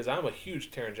something, because I'm a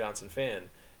huge Taron Johnson fan,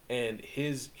 and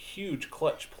his huge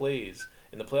clutch plays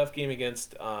in the playoff game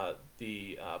against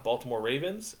the Baltimore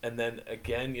Ravens, and then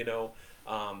again,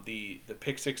 the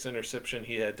pick six interception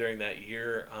he had during that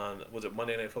year on, was it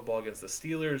Monday Night Football against the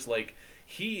Steelers? Like,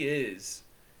 he is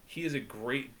a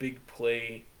great big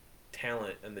play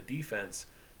talent in the defense,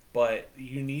 but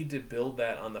you need to build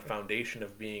that on the foundation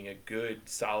of being a good,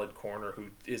 solid corner who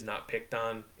is not picked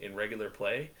on in regular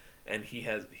play. And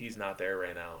he's not there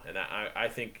right now. And I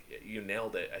think you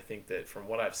nailed it. I think that from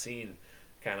what I've seen,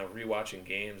 kind of rewatching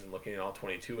games and looking at all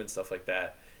 22 and stuff like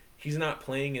that, he's not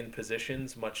playing in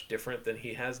positions much different than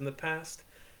he has in the past.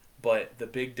 But the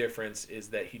big difference is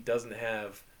that he doesn't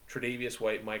have Tre'Davious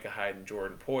White, Micah Hyde, and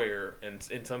Jordan Poyer, and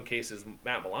in some cases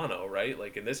Matt Milano, right?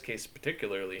 Like in this case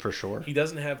particularly, For sure. he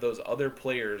doesn't have those other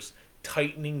players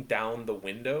tightening down the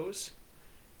windows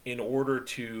in order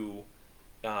to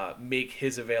make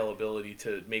his availability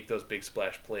to make those big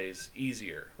splash plays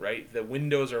easier, right? The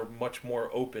windows are much more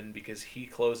open because he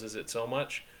closes it so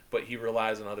much, but he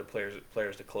relies on other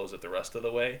players to close it the rest of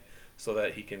the way so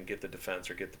that he can get the defense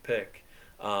or get the pick.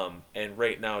 And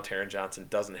right now, Taron Johnson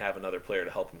doesn't have another player to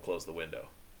help him close the window.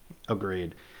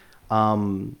 Agreed.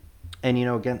 Um, and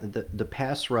again, the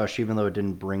pass rush, even though it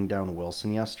didn't bring down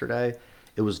Wilson yesterday,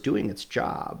 it was doing its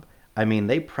job. I mean,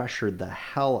 they pressured the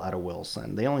hell out of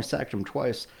Wilson. They only sacked him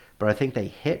twice, but I think they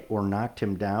hit or knocked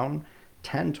him down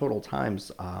 10 total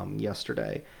times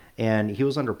yesterday. And he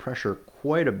was under pressure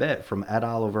quite a bit from Ed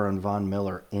Oliver and Von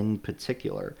Miller in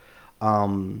particular.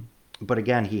 Um, but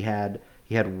again, he had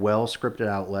well scripted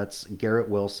outlets. Garrett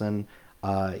Wilson,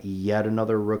 yet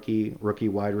another rookie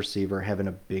wide receiver, having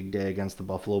a big day against the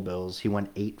Buffalo Bills. He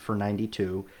went 8 for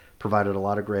 92, provided a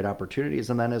lot of great opportunities,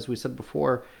 and then as we said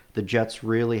before, the Jets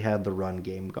really had the run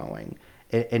game going.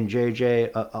 And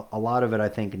JJ, a lot of it, I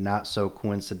think, not so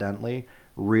coincidentally,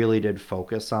 really did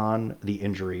focus on the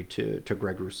injury to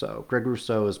Greg Rousseau. Greg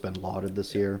Rousseau has been lauded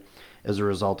this Yeah. year as a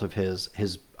result of his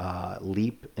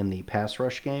leap in the pass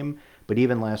rush game. But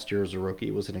even last year as a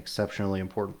rookie was an exceptionally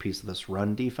important piece of this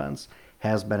run defense.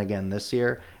 Has been again this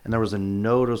year, and there was a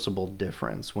noticeable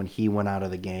difference when he went out of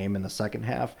the game in the second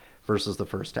half versus the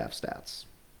first half stats.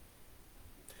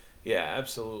 Yeah,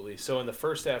 absolutely. So in the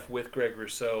first half with Greg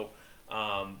Rousseau,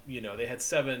 They had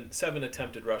seven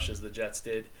attempted rushes. The Jets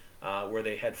did, where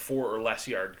they had 4 or less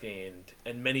yard gained,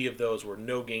 and many of those were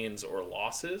no gains or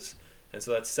losses. And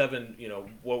so that's seven,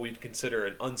 what we'd consider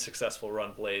an unsuccessful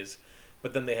run plays.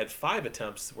 But then they had 5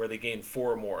 attempts where they gained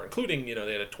 4 or more, including, they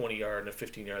had a 20-yard and a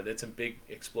 15-yard. They had some big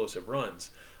explosive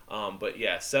runs. But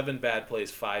yeah, 7 bad plays,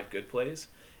 5 good plays.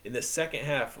 In the second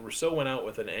half, Rousseau went out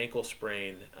with an ankle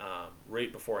sprain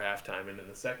right before halftime. And in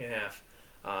the second half,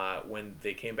 when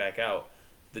they came back out,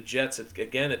 the Jets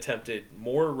again attempted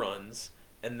more runs,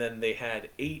 and then they had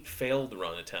 8 failed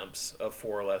run attempts of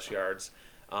 4 or less yards,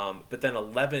 but then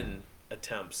 11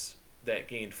 attempts that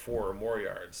gained 4 or more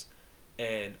yards.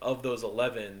 And of those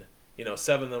 11,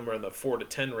 7 of them are in the 4 to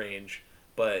 10 range,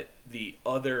 but the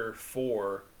other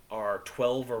 4 are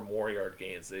 12 or more yard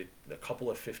gains. A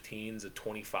couple of 15s, a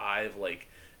 25, like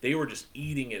they were just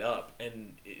eating it up,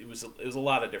 and it was a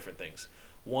lot of different things.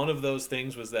 One of those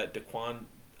things was that Daquan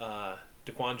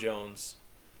Jones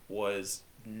was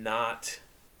not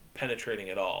penetrating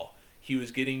at all. He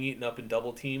was getting eaten up in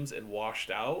double teams and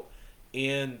washed out,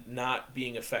 and not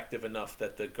being effective enough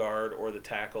that the guard or the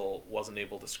tackle wasn't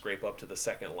able to scrape up to the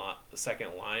second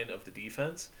line of the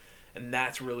defense. And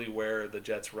that's really where the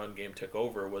Jets' run game took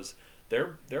over, was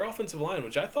their offensive line,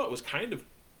 which I thought was kind of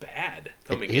bad It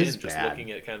coming is in, just bad.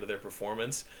 looking at kind of their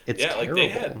performance. It's Yeah, like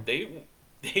terrible.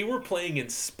 they were playing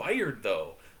inspired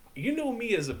though. You know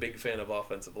me as a big fan of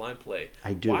offensive line play.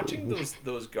 I Watching do.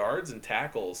 those guards and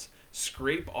tackles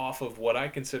scrape off of what I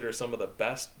consider some of the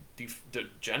best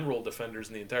general defenders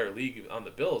in the entire league on the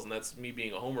Bills, and that's me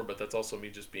being a homer, but that's also me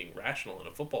just being rational and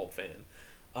a football fan.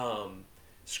 Um,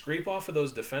 Scrape off of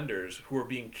those defenders who are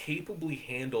being capably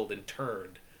handled and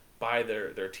turned by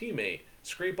their teammate.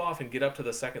 Scrape off and get up to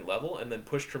the second level, and then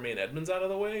push Tremaine Edmonds out of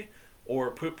the way,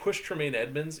 or push Tremaine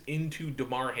Edmonds into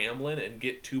Damar Hamlin and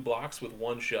get 2 blocks with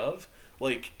 1 shove.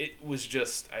 Like, it was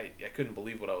just, I couldn't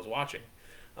believe what I was watching.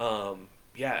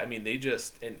 Yeah, I mean, they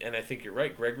just, and I think you're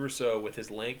right. Greg Rousseau, with his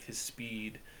length, his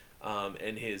speed,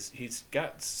 and he's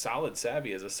got solid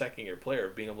savvy as a second year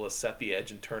player, being able to set the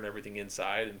edge and turn everything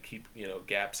inside and keep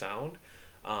gap sound.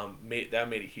 Made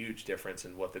a huge difference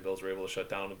in what the Bills were able to shut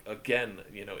down. Again,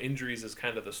 injuries is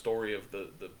kind of the story of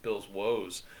the Bills'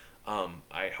 woes.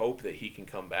 I hope that he can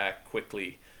come back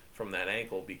quickly from that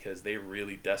ankle, because they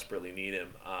really desperately need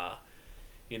him.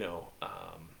 You know,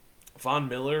 Von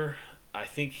Miller, I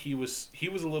think he was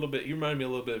a little bit. He reminded me a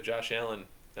little bit of Josh Allen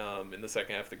in the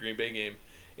second half of the Green Bay game,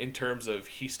 in terms of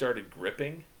he started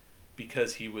gripping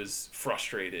because he was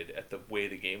frustrated at the way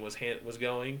the game was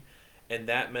going, and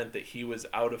that meant that he was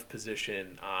out of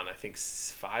position on, I think,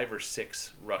 5 or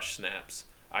 6 rush snaps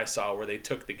I saw where they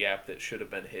took the gap that should have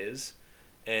been his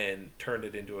and turned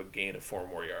it into a gain of 4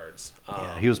 more yards.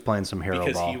 Yeah, he was playing some hero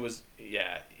Because ball. he was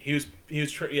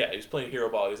playing hero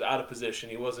ball. He was out of position.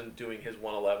 He wasn't doing his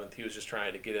 111th. He was just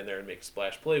trying to get in there and make a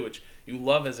splash play, which you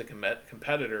love as a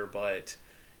competitor, but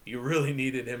you really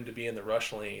needed him to be in the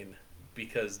rush lane,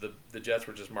 because the Jets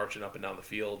were just marching up and down the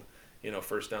field,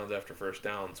 first downs after first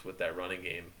downs with that running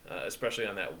game, especially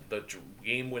on the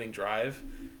game-winning drive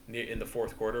in the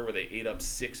fourth quarter, where they ate up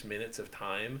 6 minutes of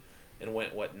time and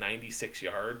went 96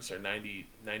 yards or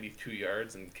 92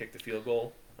 yards and kicked the field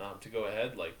goal to go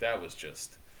ahead. Like, that was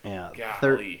just, Yeah,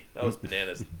 golly, that was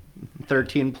bananas.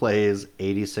 13 plays,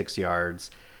 86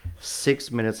 yards,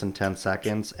 6 minutes and 10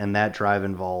 seconds, and that drive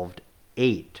involved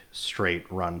 8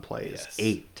 straight run plays. Yes.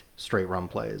 8 straight run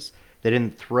plays. They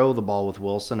didn't throw the ball with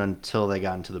Wilson until they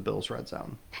got into the Bills' red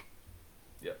zone.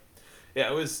 Yep. Yeah,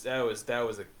 that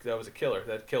was a killer.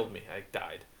 That killed me. I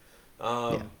died.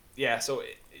 Yeah. Yeah. So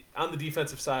on the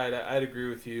defensive side, I'd agree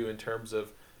with you in terms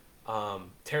of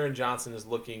Taron Johnson is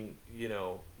looking,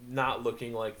 not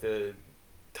looking like the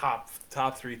top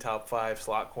 3, top 5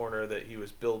 slot corner that he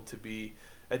was billed to be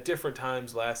at different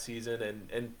times last season,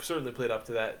 and certainly played up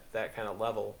to that kind of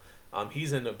level.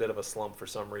 He's in a bit of a slump for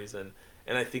some reason,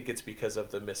 and I think it's because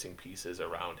of the missing pieces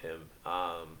around him.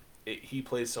 He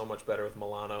plays so much better with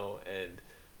Milano and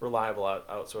reliable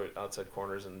outside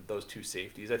corners and those 2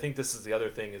 safeties. I think this is the other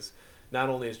thing, is not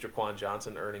only is Jaquan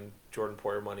Johnson earning Jordan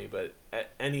Poyer money, but at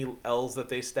any L's that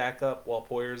they stack up while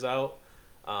Poyer's out,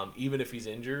 even if he's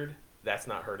injured, that's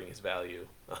not hurting his value.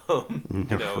 For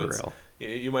It's, real.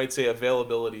 you might say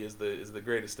availability is the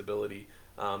greatest ability,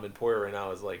 and Poyer right now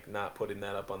is like not putting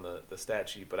that up on the stat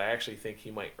sheet. But I actually think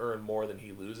he might earn more than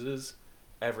he loses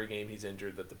every game he's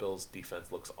injured. That the Bills'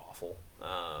 defense looks awful,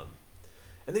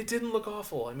 and they didn't look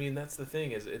awful. I mean, that's the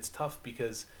thing, is it's tough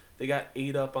because they got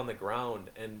ate up on the ground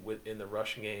and in the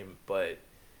rushing game, but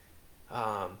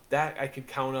that I could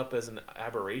count up as an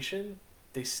aberration.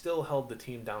 They still held the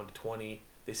team down to 20.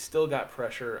 They still got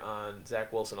pressure on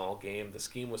Zach Wilson all game. The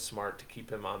scheme was smart to keep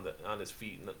him on his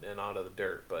feet and out of the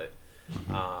dirt, but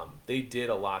they did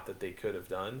a lot that they could have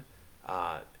done.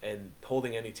 And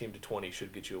holding any team to 20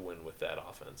 should get you a win with that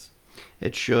offense.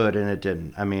 It should, and it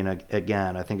didn't. I mean,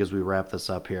 again, I think as we wrap this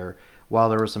up here, while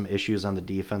there were some issues on the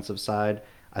defensive side,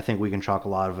 I think we can chalk a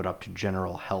lot of it up to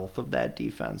general health of that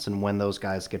defense. And when those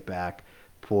guys get back,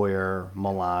 Poyer,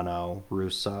 Milano,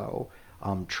 Rousseau,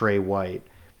 Trey White,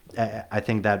 I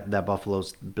think that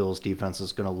Buffalo's Bills defense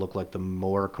is going to look like the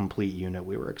more complete unit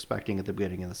we were expecting at the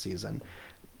beginning of the season.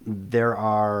 There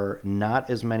are not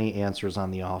as many answers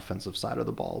on the offensive side of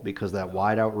the ball because that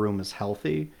wideout room is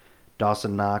healthy.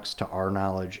 Dawson Knox, to our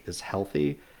knowledge, is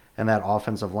healthy, and that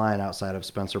offensive line outside of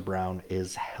Spencer Brown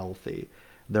is healthy.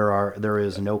 There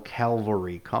is no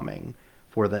cavalry coming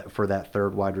for that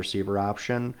third wide receiver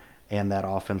option and that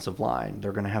offensive line.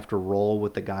 They're going to have to roll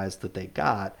with the guys that they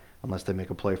got unless they make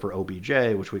a play for OBJ,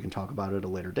 which we can talk about at a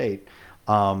later date.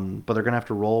 But they're going to have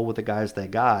to roll with the guys they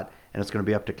got, and it's going to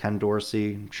be up to Ken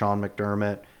Dorsey, Sean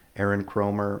McDermott, Aaron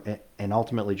Cromer, and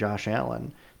ultimately Josh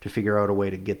Allen to figure out a way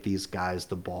to get these guys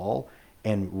the ball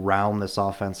and round this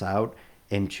offense out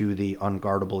into the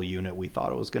unguardable unit we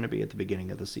thought it was going to be at the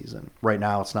beginning of the season. Right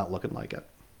now, it's not looking like it.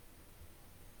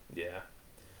 Yeah.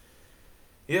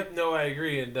 Yep. No, I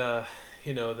agree. And the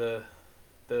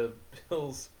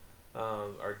Bills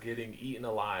are getting eaten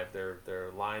alive.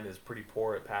 Their line is pretty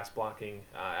poor at pass blocking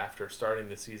after starting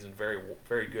the season very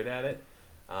very good at it.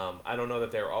 I don't know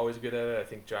that they were always good at it. I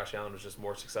think Josh Allen was just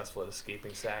more successful at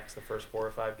escaping sacks the first 4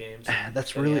 or 5 games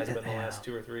That's than really he has been the last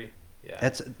 2 or 3. Yeah,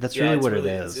 that's really what it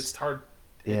is. It's hard.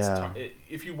 Yeah.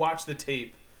 If you watch the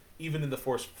tape, even in the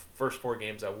first 4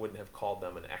 games, I wouldn't have called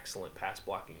them an excellent pass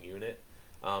blocking unit.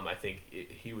 I think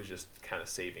he was just kind of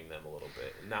saving them a little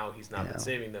bit. Now he's not been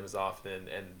saving them as often,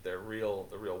 and the real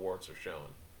warts are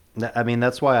showing. I mean,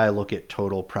 that's why I look at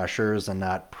total pressures and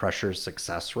not pressure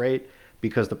success rate,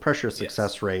 because the pressure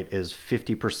success rate is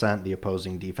 50% the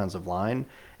opposing defensive line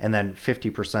and then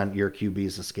 50% your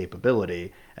QB's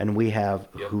escapability. And we have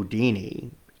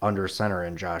Houdini under center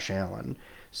in Josh Allen.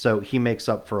 So he makes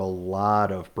up for a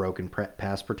lot of broken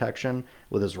pass protection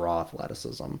with his raw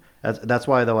athleticism. That's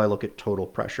why, though, I look at total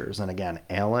pressures. And again,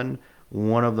 Allen,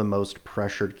 one of the most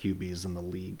pressured QBs in the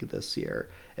league this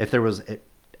year. If there was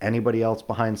anybody else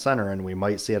behind center, and we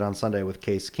might see it on Sunday with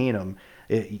Case Keenum,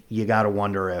 you got to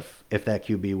wonder if that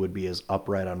QB would be as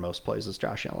upright on most plays as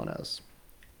Josh Allen is.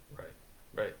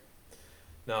 Right.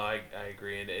 No, I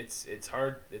agree, and it's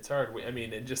hard. It's hard. I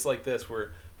mean, and just like this,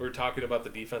 we're talking about the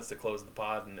defense to close the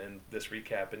pod and this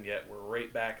recap, and yet we're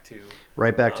right back to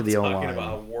the O line. Talking about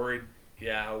how worried we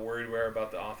are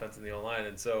about the offense and the O line,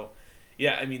 and so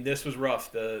I mean, this was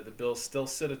rough. The Bills still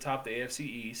sit atop the AFC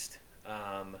East,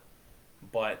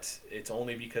 but it's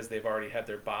only because they've already had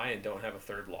their bye and don't have a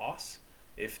third loss.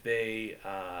 If they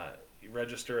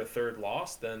register a third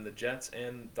loss, then the Jets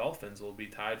and Dolphins will be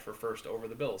tied for first over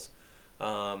the Bills.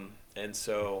 And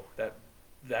so that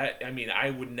I mean,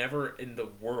 I would never in the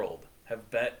world have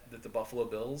bet that the Buffalo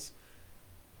Bills,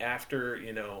 after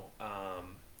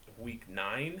week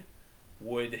 9,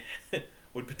 would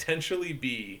potentially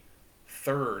be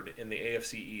third in the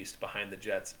AFC East behind the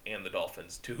Jets and the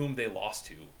Dolphins, to whom they lost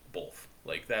to both.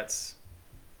 Like, that's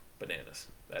bananas.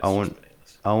 That's just bananas.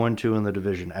 0-2 in the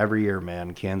division every year,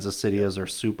 man. Kansas City is our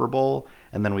Super Bowl,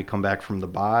 and then we come back from the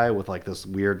bye with like this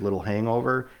weird little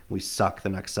hangover. We suck the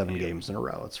next 7 games in a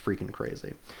row. It's freaking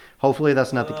crazy. Hopefully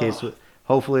that's not the case.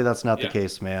 Hopefully that's not the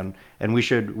case, man. And we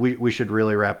should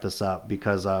really wrap this up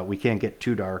because we can't get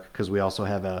too dark because we also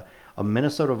have a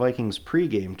Minnesota Vikings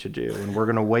pregame to do, and we're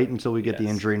going to wait until we get the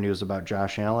injury news about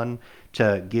Josh Allen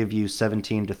to give you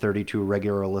 17 to 32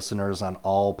 regular listeners on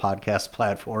all podcast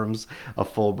platforms a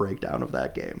full breakdown of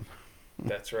that game.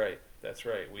 That's right.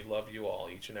 We love you all,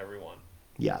 each and every one.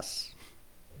 Yes.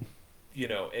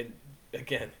 And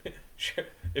again,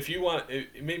 if you want,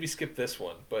 maybe skip this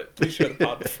one, but please share the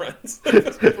pod with friends.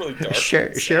 It's really dark.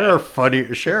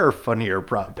 Share our funnier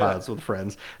pods with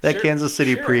friends. That Kansas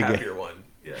City pregame. One.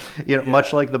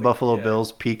 Much like the Buffalo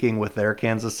Bills peaking with their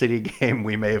Kansas City game,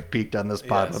 we may have peaked on this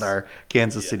pod with our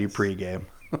Kansas City pregame.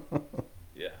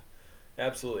 Yeah,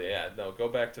 absolutely. Yeah, no, go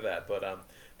back to that.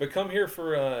 But come here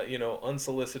for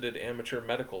unsolicited amateur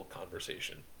medical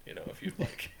conversation. If you'd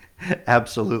like.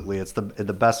 Absolutely, it's the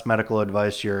best medical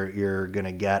advice you're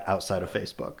gonna get outside of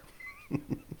Facebook.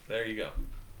 There you go.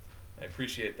 I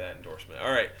appreciate that endorsement.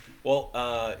 All right. Well,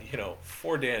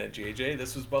 for Dan and JJ,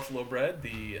 this was Buffalo Bred,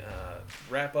 the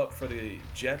wrap-up for the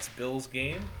Jets-Bills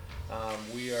game.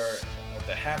 We are at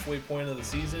the halfway point of the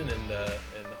season,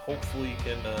 and hopefully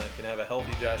can have a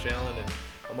healthy Josh Allen and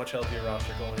a much healthier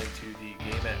roster going into the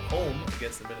game at home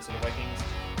against the Minnesota Vikings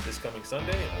this coming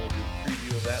Sunday, and we'll do a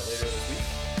preview of that later this week.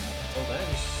 Until then,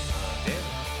 Dan,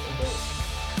 go Bills.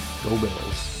 Go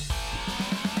Bills.